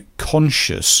being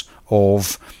conscious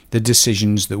of the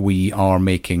decisions that we are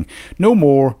making. No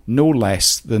more, no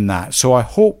less than that. So I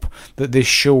hope that this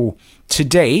show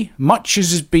today, much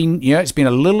as has been, it's been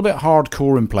a little bit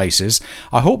hardcore in places,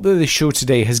 I hope that this show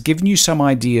today has given you some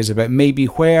ideas about maybe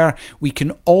where we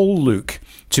can all look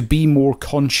to be more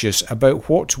conscious about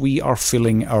what we are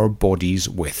filling our bodies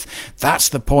with. That's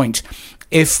the point.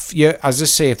 If you, as I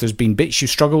say, if there's been bits you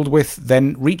struggled with,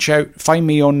 then reach out, find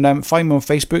me on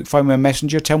Facebook, find me on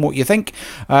Messenger, tell me what you think.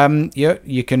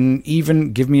 You can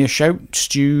even give me a shout,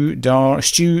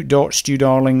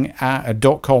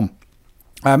 stu.studarling.com.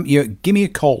 Give me a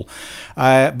call.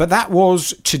 But that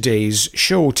was today's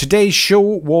show. Today's show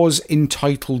was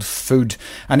entitled Food,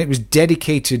 and it was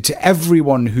dedicated to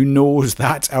everyone who knows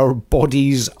that our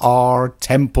bodies are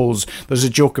temples. There's a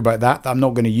joke about that I'm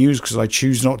not going to use because I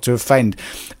choose not to offend.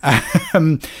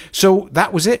 So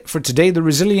that was it for today. The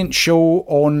Resilient Show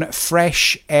on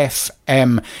Fresh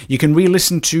FM. You can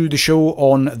re-listen to the show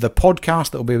on the podcast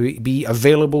that will be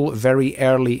available very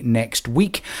early next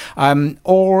week,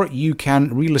 or you can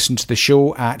re-listen to the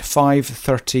show at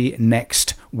 5:30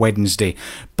 next Wednesday.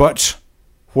 But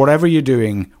whatever you're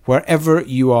doing, wherever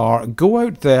you are, go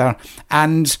out there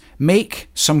and make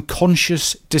some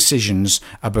conscious decisions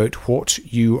about what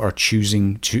you are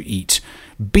choosing to eat.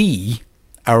 Be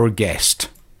our guest.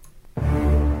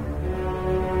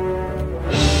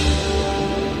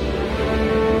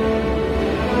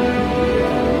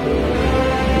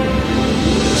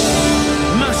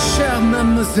 Ma chère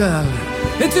mademoiselle,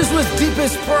 it is with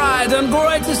deepest pride and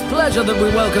greatest pleasure that we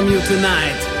welcome you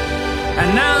tonight.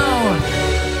 And now,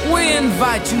 we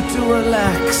invite you to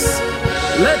relax.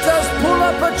 Let us pull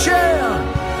up a chair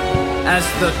as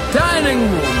the dining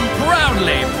room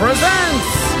proudly presents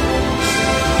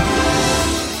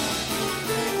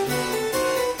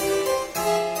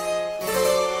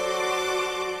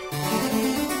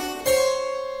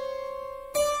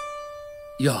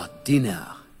your dinner.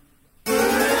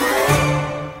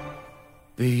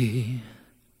 Be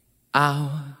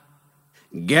our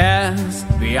guest,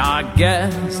 be our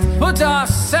guest. Put our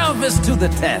service to the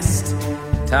test.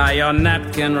 Tie your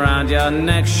napkin round your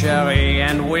neck, sherry,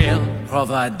 and we'll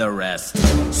provide the rest.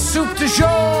 Soup du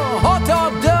jour, hot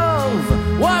hors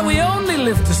d'oeuvre. Why, we only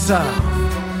live to serve.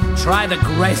 Try the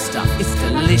grey stuff, it's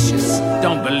delicious.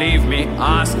 Don't believe me,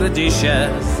 ask the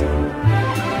dishes.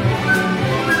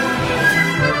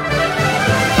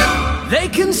 They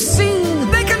can sing,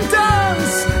 they can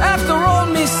dance. After all,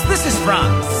 miss, this is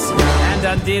France. And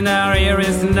a dinner here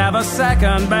is never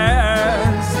second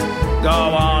best. Go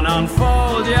on,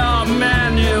 unfold your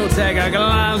menu. Take a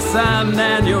glance and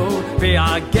then you'll be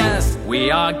our guest. We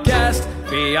are guest,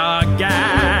 be our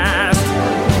guest.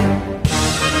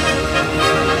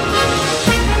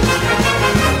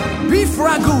 Beef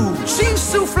ragout, cheese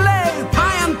soufflé,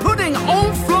 pie and pudding,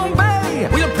 en flambé.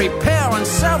 We'll prepare and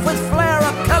serve with flair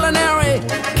a culinary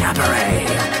cabaret.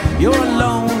 You're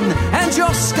alone and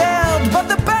you're scared, but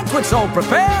the banquet's all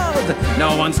prepared.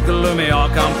 No one's gloomy or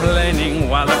complaining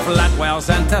while the flatwell's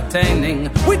entertaining.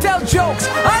 We tell jokes,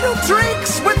 I do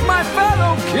tricks with my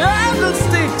fellow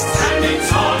candlesticks. And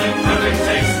it's all in perfect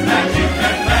taste that you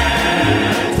can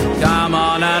make. Come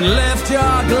on and lift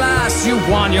your glass. You've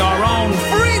won your own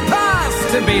free pass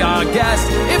to be our guest.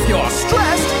 If you're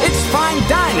stressed, it's fine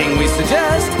dining we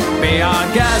suggest. Be our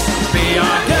guest, be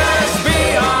our guest,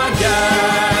 be our guest.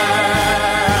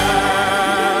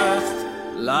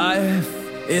 Life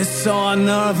is so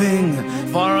unnerving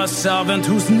for a servant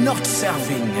who's not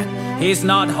serving. He's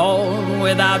not whole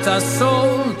without a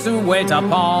soul to wait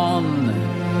upon.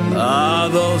 Ah,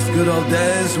 those good old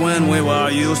days when we were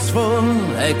useful,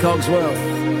 hey Cogsworth.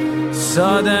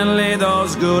 Suddenly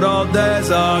those good old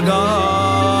days are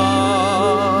gone.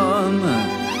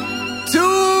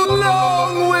 Too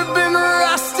long we've been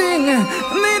rusting,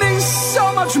 needing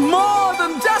so much more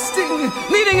than dusting,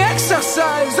 needing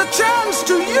exercise, a chance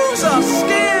to use our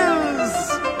skills.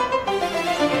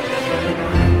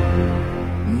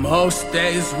 Most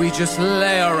days we just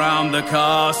lay around the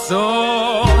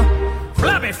castle.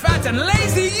 Flabby, fat and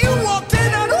lazy, you walked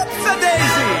in and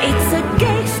oops-a-daisy. It's a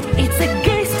guest, it's a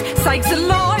guest. Sakes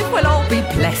alive, well I'll be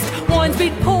blessed. Wine's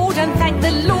been poured and thank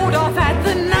the Lord I've had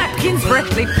the napkins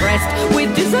freshly pressed.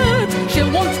 With dessert,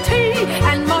 she'll want tea,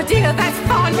 and my dear, that's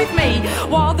fine with me.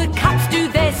 While the cups do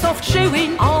their soft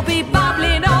chewing, I'll be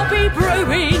bubbling, I'll be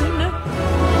brewing.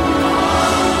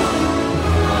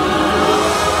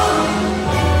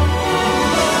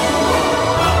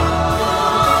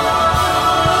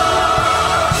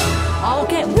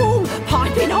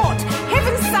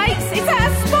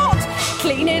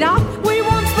 Clean it up, we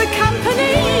want the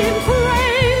company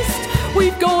impressed.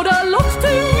 We've got a lot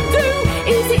to do.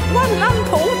 Is it one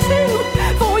lump or two?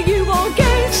 For you our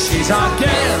guest. She's our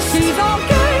guest. She's our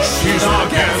guest. She's our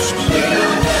guest. Be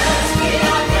our guest, be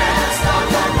our guest. Oh,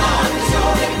 come on,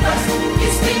 you're impressed.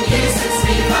 It's been years since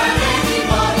we've had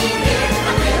anybody here,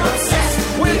 and we're obsessed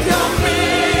with your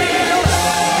meal,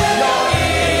 your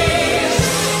ease.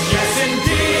 Yes,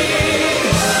 indeed.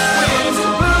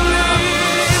 We'll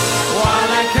believe while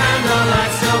the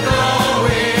candlelight's still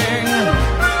glowing.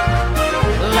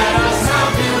 Let us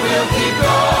help you, we'll keep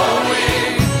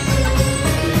going.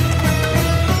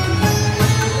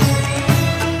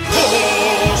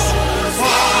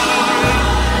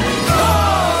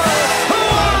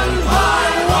 One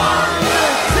by one,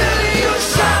 till you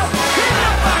shout,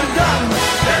 enough and done.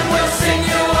 Then we'll sing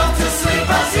you off to sleep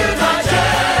as you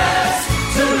digest.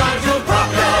 Tonight you'll prop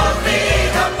your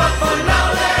feet up, but for now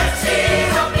let's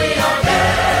ease up. Be our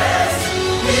guest,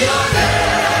 be our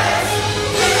guest,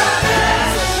 be our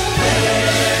guest.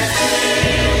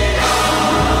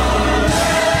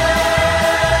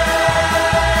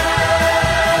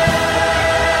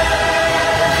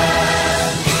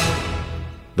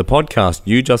 The podcast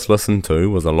you just listened to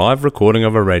was a live recording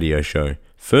of a radio show,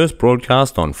 first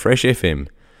broadcast on Fresh FM,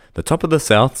 the top of the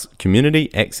South's community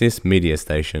access media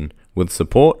station, with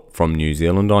support from New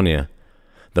Zealand On Air.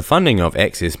 The funding of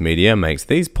Access Media makes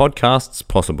these podcasts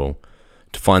possible.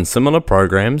 To find similar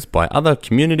programs by other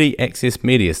community access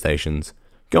media stations,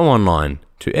 go online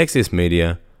to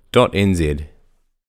accessmedia.nz.